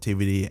 this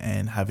positivity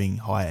and having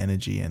high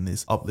energy and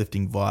this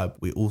uplifting vibe,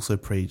 we also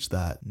preach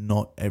that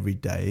not every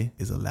day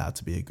is allowed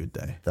to be a good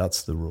day.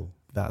 That's the rule.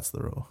 That's the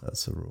rule.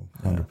 That's the rule,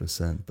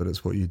 100%. But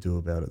it's what you do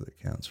about it that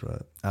counts,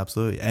 right?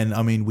 Absolutely. And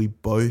I mean, we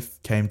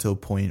both came to a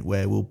point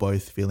where we were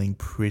both feeling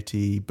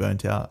pretty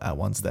burnt out at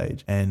one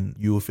stage, and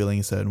you were feeling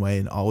a certain way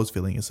and I was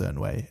feeling a certain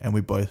way. And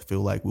we both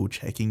feel like we were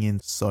checking in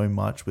so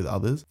much with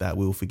others that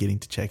we were forgetting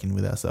to check in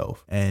with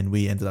ourselves. And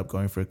we ended up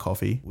going for a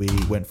coffee. We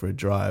went for a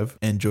drive.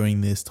 And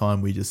during this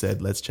time, we just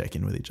said, let's check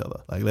in with each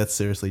other. Like, let's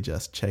seriously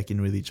just check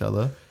in with each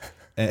other.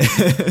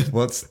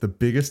 What's the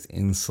biggest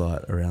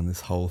insight around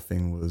this whole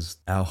thing was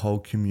our whole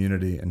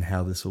community, and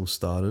how this all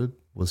started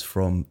was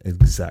from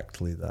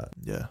exactly that.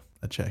 Yeah,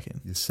 a check-in.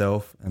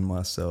 Yourself and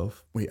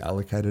myself, we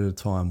allocated a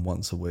time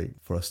once a week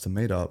for us to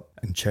meet up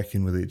and check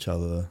in with each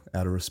other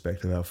out of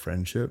respect of our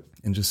friendship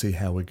and just see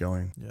how we're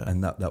going. Yeah.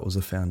 And that was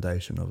a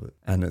foundation of it.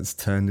 And it's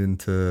turned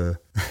into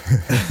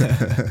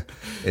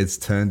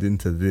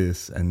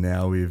this, and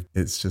now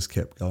it's just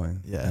kept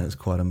going. Yeah. And it's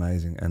quite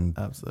amazing. And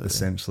Absolutely.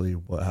 essentially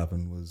what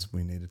happened was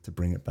we needed to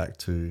bring it back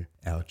to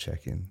our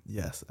check-in.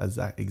 Yes,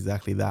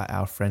 exactly that,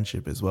 our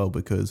friendship as well,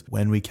 because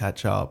when we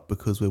catch up,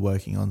 because we're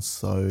working on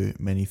so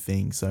many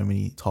things, so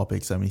many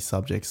topics, so many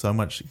subjects, so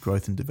much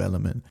growth and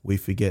development, we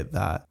forget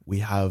that we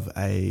have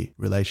a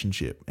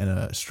relationship and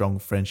a strong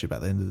friendship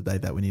at the end of the day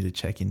that we need to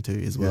check into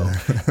as well.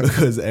 Yeah.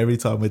 Because every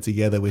time we're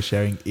together, we're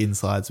sharing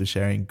insights, we're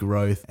sharing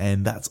growth,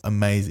 and that's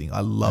amazing.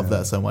 I love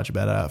that so much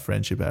about our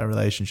friendship, our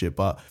relationship.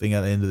 But I think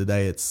at the end of the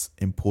day, it's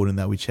important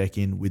that we check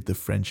in with the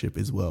friendship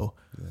as well.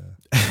 Yeah.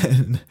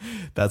 And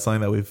that's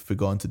something that we've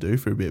forgotten to do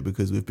for a bit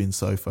because we've been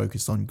so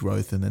focused on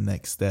growth and the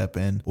next step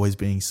and always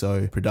being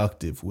so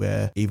productive,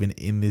 where even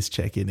in this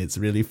check-in, it's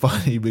really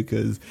funny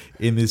because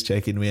in this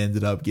check-in, we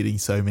ended up getting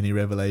so many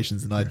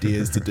revelations and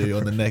ideas to do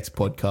on the next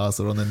podcast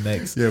or on the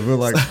next. Yeah,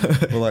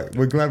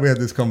 we're glad we had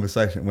this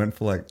conversation. It went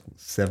for like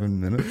 7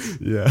 minutes.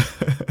 Yeah.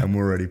 And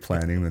we're already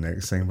planning the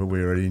next thing, but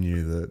we already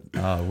knew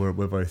that we're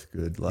both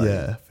good. Like,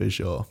 yeah, for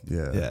sure.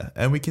 Yeah. Yeah.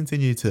 And we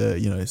continue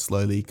to,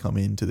 slowly come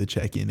into the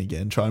check-in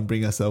again, try and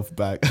bring ourselves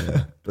back.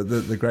 Yeah. But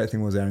the great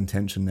thing was our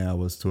intention now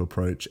was to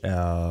approach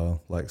our,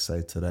 like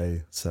say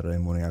today, Saturday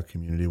morning, our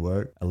community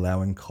work,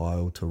 allowing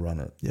Kyle to run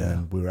it. Yeah.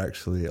 And we were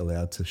actually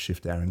allowed to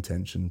shift our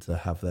intention to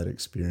have that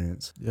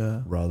experience.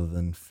 Yeah. Rather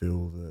than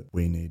feel that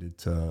we needed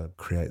to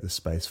create the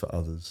space for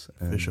others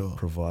and For sure.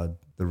 provide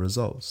the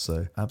results.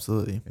 So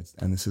absolutely.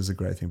 And this is a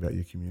great thing about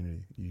your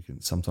community. You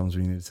can sometimes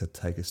when you need to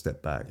take a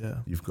step back,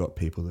 you've got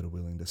people that are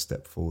willing to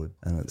step forward,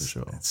 and it's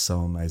so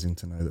amazing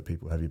to know that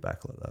people have your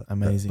back like that.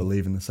 Amazing. That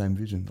believe in the same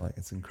vision. Like,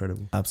 it's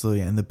incredible.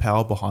 Absolutely. And the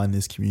power behind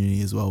this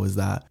community as well is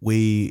that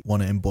we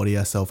want to embody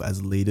ourselves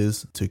as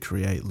leaders to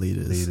create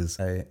leaders.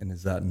 Hey, and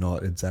is that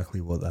not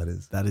exactly what that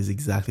is? That is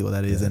exactly what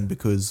that is. And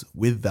because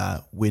with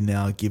that, we're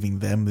now giving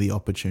them the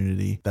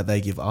opportunity that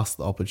they give us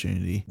the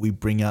opportunity. We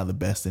bring out the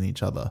best in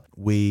each other.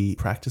 We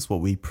practice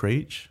what we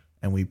preach,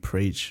 and we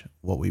preach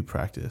what we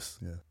practice.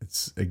 Yeah,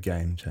 it's a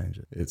game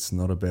changer. It's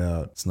not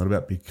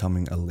about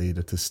becoming a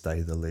leader to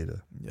stay the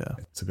leader. Yeah,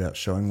 it's about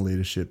showing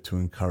leadership to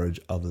encourage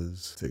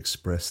others to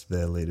express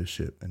their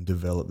leadership and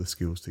develop the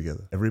skills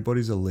together.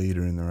 Everybody's a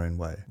leader in their own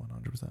way.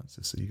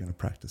 100%. So you're going to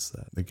practice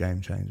that. The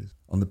game changes.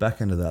 On the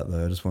back end of that,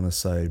 though, I just want to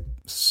say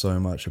so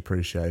much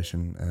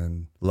appreciation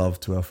and love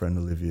to our friend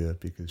Olivia,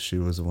 because she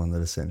was the one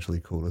that essentially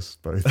called us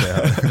both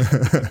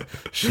out.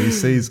 She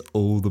sees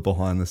all the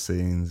behind the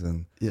scenes,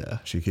 and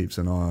she keeps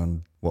an eye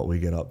on what we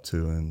get up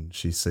to, and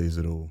she sees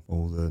it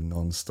all the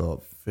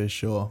non-stop. For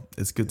sure.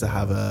 It's good to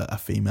have a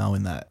female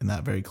in that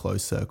very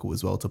close circle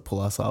as well, to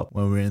pull us up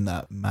when we're in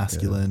that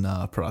masculine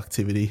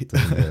productivity.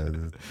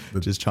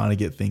 Just trying to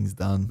get things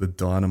done. The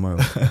dynamo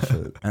of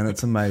effort. And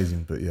it's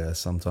amazing, but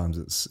sometimes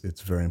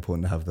it's very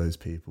important to have those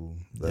people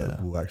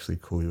that will actually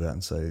call you out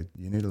and say,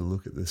 you need to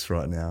look at this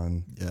right now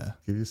and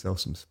give yourself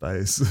some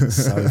space.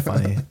 So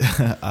funny.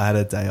 I had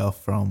a day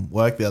off from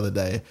work the other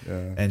day,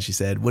 and she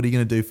said, what are you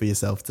going to do for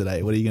yourself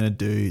today? What are you going to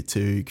do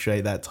to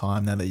create that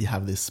time now that you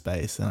have this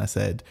space? And I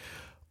said,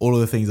 all of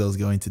the things I was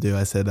going to do.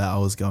 I said that I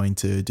was going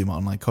to do my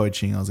online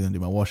coaching, I was going to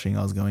do my washing,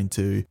 I was going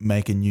to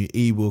make a new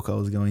ebook, I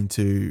was going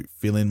to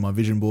fill in my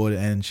vision board.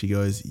 And she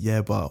goes,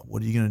 yeah, but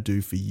what are you going to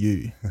do for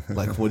you?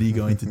 Like, what are you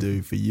going to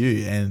do for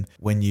you? And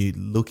when you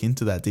look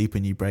into that deep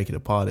and you break it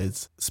apart,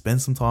 it's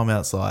spend some time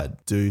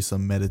outside, do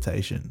some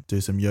meditation,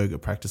 do some yoga,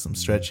 practice some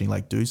stretching,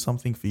 like do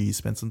something for you,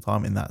 spend some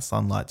time in that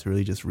sunlight to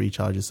really just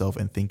recharge yourself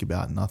and think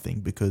about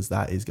nothing, because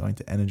that is going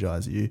to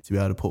energize you to be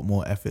able to put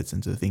more efforts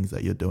into the things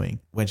that you're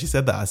doing. When she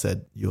said that, I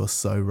said, you're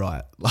so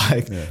right.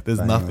 Like, there's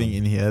nothing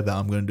in here that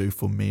I'm going to do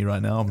for me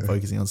right now. I'm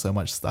focusing on so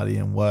much study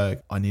and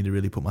work. I need to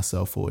really put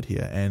myself forward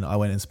here. And I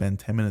went and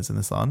spent 10 minutes in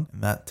the sun,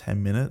 and that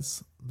 10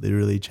 minutes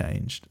literally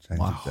changed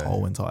my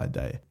whole entire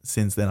day.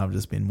 Since then, I've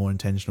just been more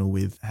intentional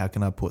with how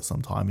can I put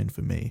some time in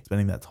for me,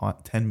 spending that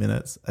 10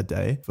 minutes a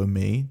day for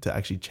me to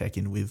actually check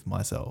in with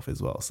myself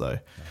as well. So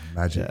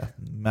magic.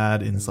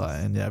 Mad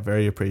insight. And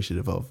very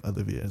appreciative of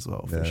Olivia as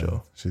well, for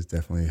sure. She's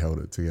definitely held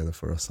it together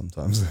for us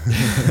sometimes.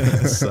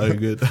 So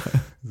good.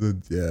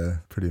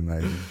 Pretty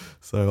amazing.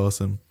 So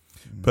awesome.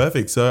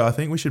 Perfect. So I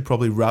think we should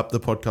probably wrap the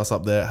podcast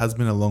up there. It has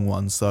been a long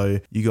one. So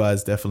you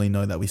guys definitely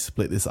know that we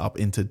split this up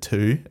into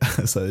two.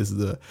 So this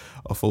is a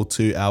full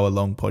 2 hour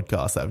long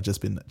podcast that I've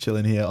just been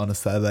chilling here on a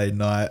Saturday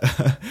night.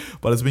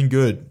 But it's been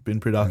good, been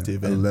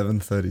productive.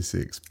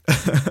 11:36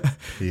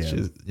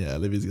 p.m. Yeah,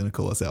 Olivia's going to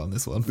call us out on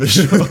this one for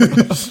sure.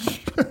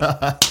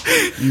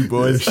 You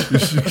boys.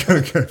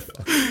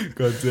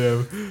 God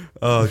damn.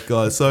 Oh,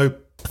 God. So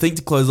I think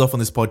to close off on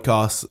this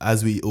podcast,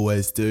 as we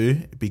always do,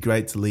 it'd be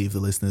great to leave the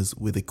listeners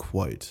with a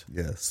quote.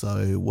 Yes.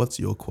 So what's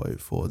your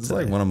quote for today? It's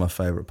like one of my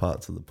favorite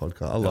parts of the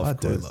podcast. I love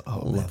quotes. I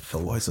love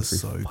quotes. Are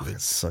so good.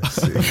 It's so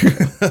sick.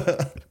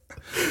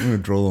 I'm going to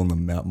draw on the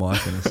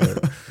mic in a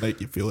sec.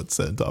 Make you feel a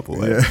certain type of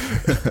way.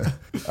 Yeah.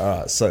 All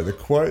right. So the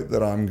quote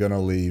that I'm going to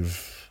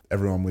leave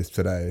everyone with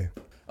today,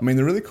 I mean,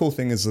 the really cool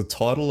thing is the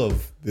title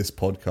of this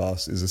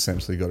podcast is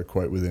essentially got a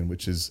quote within,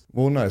 which is,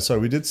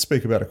 we did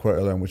speak about a quote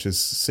earlier, which is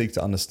seek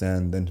to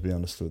understand, then to be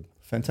understood.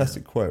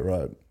 Fantastic quote,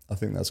 right? I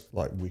think that's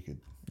like wicked.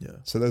 Yeah.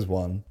 So there's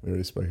one. We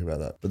already spoke about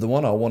that. But the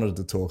one I wanted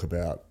to talk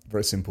about,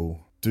 very simple.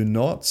 Do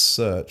not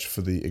search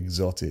for the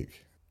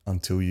exotic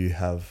until you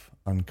have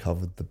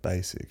uncovered the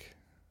basic.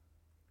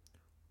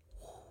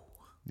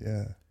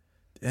 Yeah.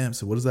 Damn.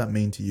 So what does that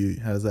mean to you?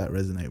 How does that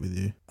resonate with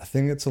you? I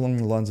think it's along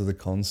the lines of the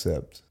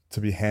concept to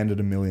be handed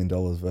 $1 million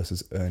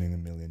versus earning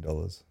 $1 million.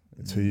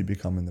 It's who you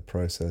become in the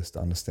process to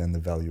understand the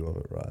value of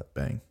it, right?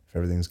 Bang. If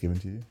everything's given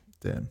to you,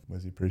 damn,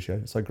 where's the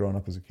appreciation? It's like growing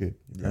up as a kid.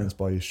 Your parents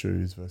buy your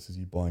shoes versus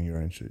you buying your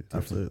own shoes.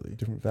 Absolutely.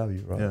 Different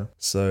value, right? Yeah.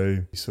 So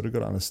you sort of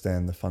got to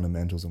understand the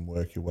fundamentals and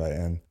work your way.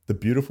 And the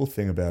beautiful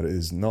thing about it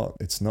is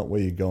it's not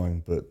where you're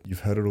going, but you've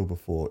heard it all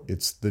before.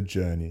 It's the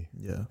journey.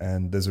 Yeah.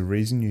 And there's a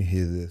reason you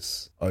hear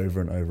this over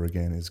and over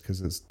again is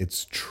because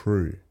it's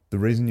true. The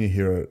reason you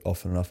hear it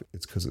often enough,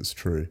 it's because it's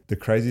true. The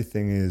crazy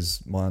thing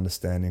is, my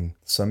understanding,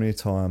 so many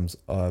times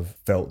I've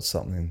felt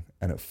something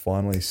and it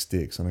finally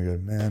sticks and I go,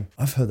 man,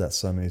 I've heard that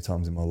so many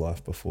times in my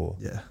life before.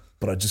 Yeah.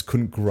 But I just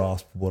couldn't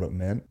grasp what it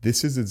meant.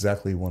 This is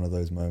exactly one of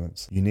those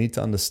moments. You need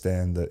to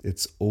understand that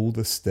it's all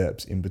the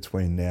steps in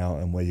between now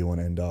and where you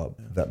want to end up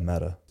that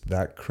matter.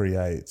 That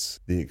creates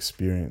the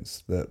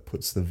experience that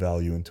puts the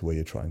value into where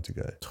you're trying to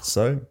go.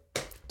 So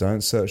don't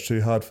search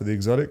too hard for the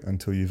exotic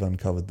until you've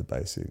uncovered the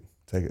basic.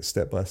 Take it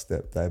step by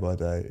step, day by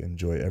day,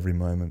 enjoy every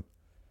moment,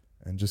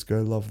 and just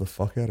go love the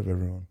fuck out of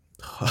everyone.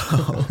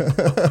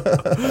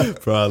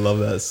 Bro, I love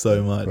that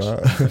so much.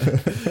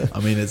 Right.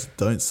 I mean, it's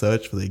don't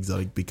search for the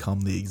exotic,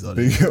 become the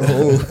exotic.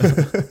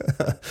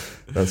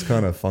 That's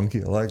kind of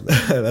funky. I like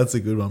that. That's a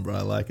good one, bro.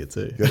 I like it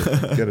too.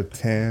 Get a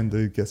tan,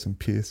 dude. Get some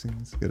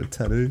piercings. Get a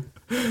tattoo.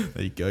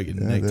 There you go. Get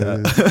a neck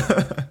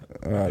tat.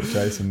 All right,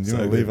 Jason, you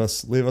want to leave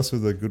us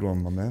with a good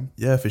one, my man?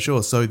 Yeah, for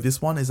sure. So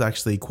this one is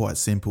actually quite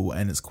simple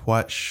and it's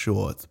quite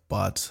short,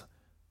 but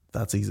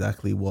that's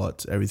exactly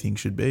what everything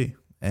should be.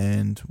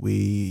 And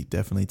we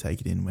definitely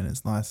take it in when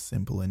it's nice,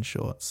 simple, and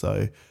short.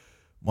 So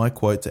my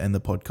quote to end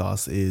the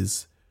podcast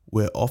is,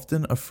 we're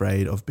often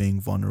afraid of being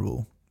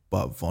vulnerable,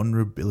 but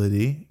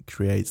vulnerability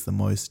creates the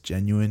most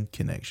genuine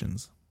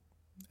connections.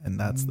 And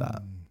that's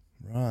that.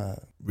 Right.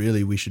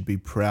 Really, we should be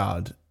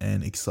proud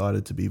and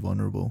excited to be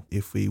vulnerable.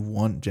 If we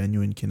want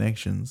genuine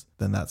connections,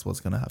 then that's what's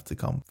going to have to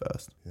come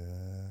first. Yeah.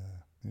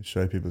 You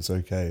show people it's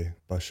okay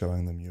by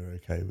showing them you're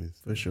okay with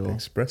for sure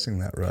expressing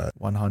that, right?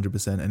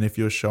 100%. And if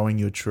you're showing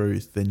your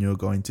truth, then you're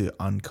going to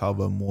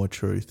uncover more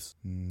truths.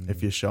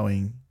 If you're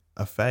showing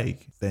a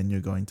fake, then you're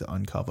going to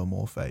uncover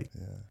more fake.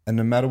 Yeah. And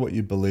no matter what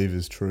you believe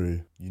is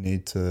true, you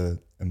need to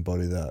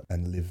embody that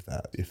and live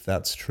that. If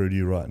that's true to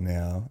you right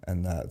now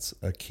and that's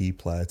a key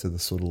player to the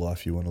sort of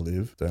life you want to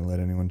live, don't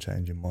let anyone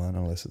change your mind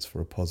unless it's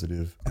for a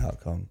positive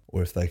outcome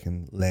or if they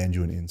can land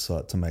you an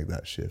insight to make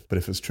that shift. But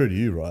if it's true to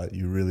you, right,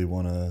 you really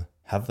want to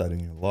have that in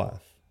your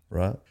life,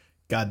 right?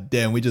 God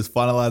damn, we just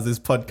finalized this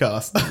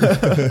podcast.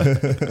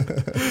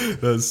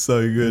 That's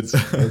so good.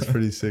 That's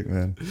pretty sick,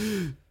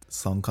 man.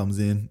 Song comes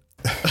in.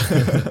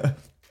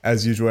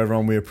 As usual,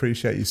 everyone, we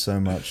appreciate you so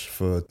much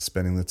for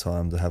spending the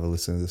time to have a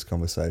listen to this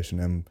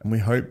conversation. And we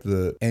hope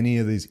that any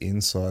of these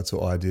insights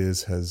or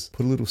ideas has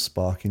put a little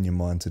spark in your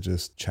mind to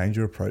just change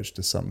your approach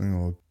to something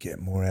or get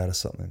more out of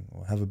something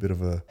or have a bit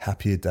of a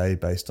happier day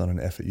based on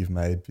an effort you've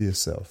made for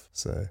yourself.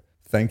 So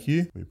thank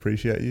you. We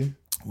appreciate you.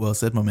 Well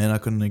said, my man. I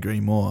couldn't agree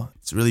more.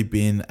 It's really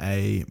been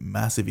a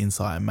massive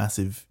insight, a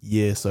massive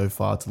year so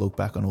far to look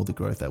back on all the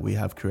growth that we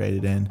have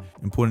created, and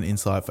important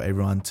insight for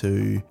everyone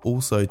to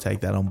also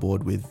take that on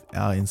board with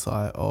our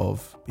insight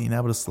of being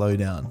able to slow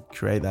down,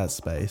 create that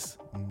space.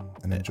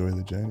 And enjoy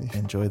the journey.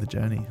 Enjoy the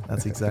journey.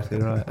 That's exactly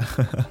right.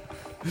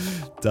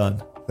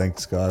 Done.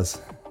 Thanks,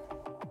 guys.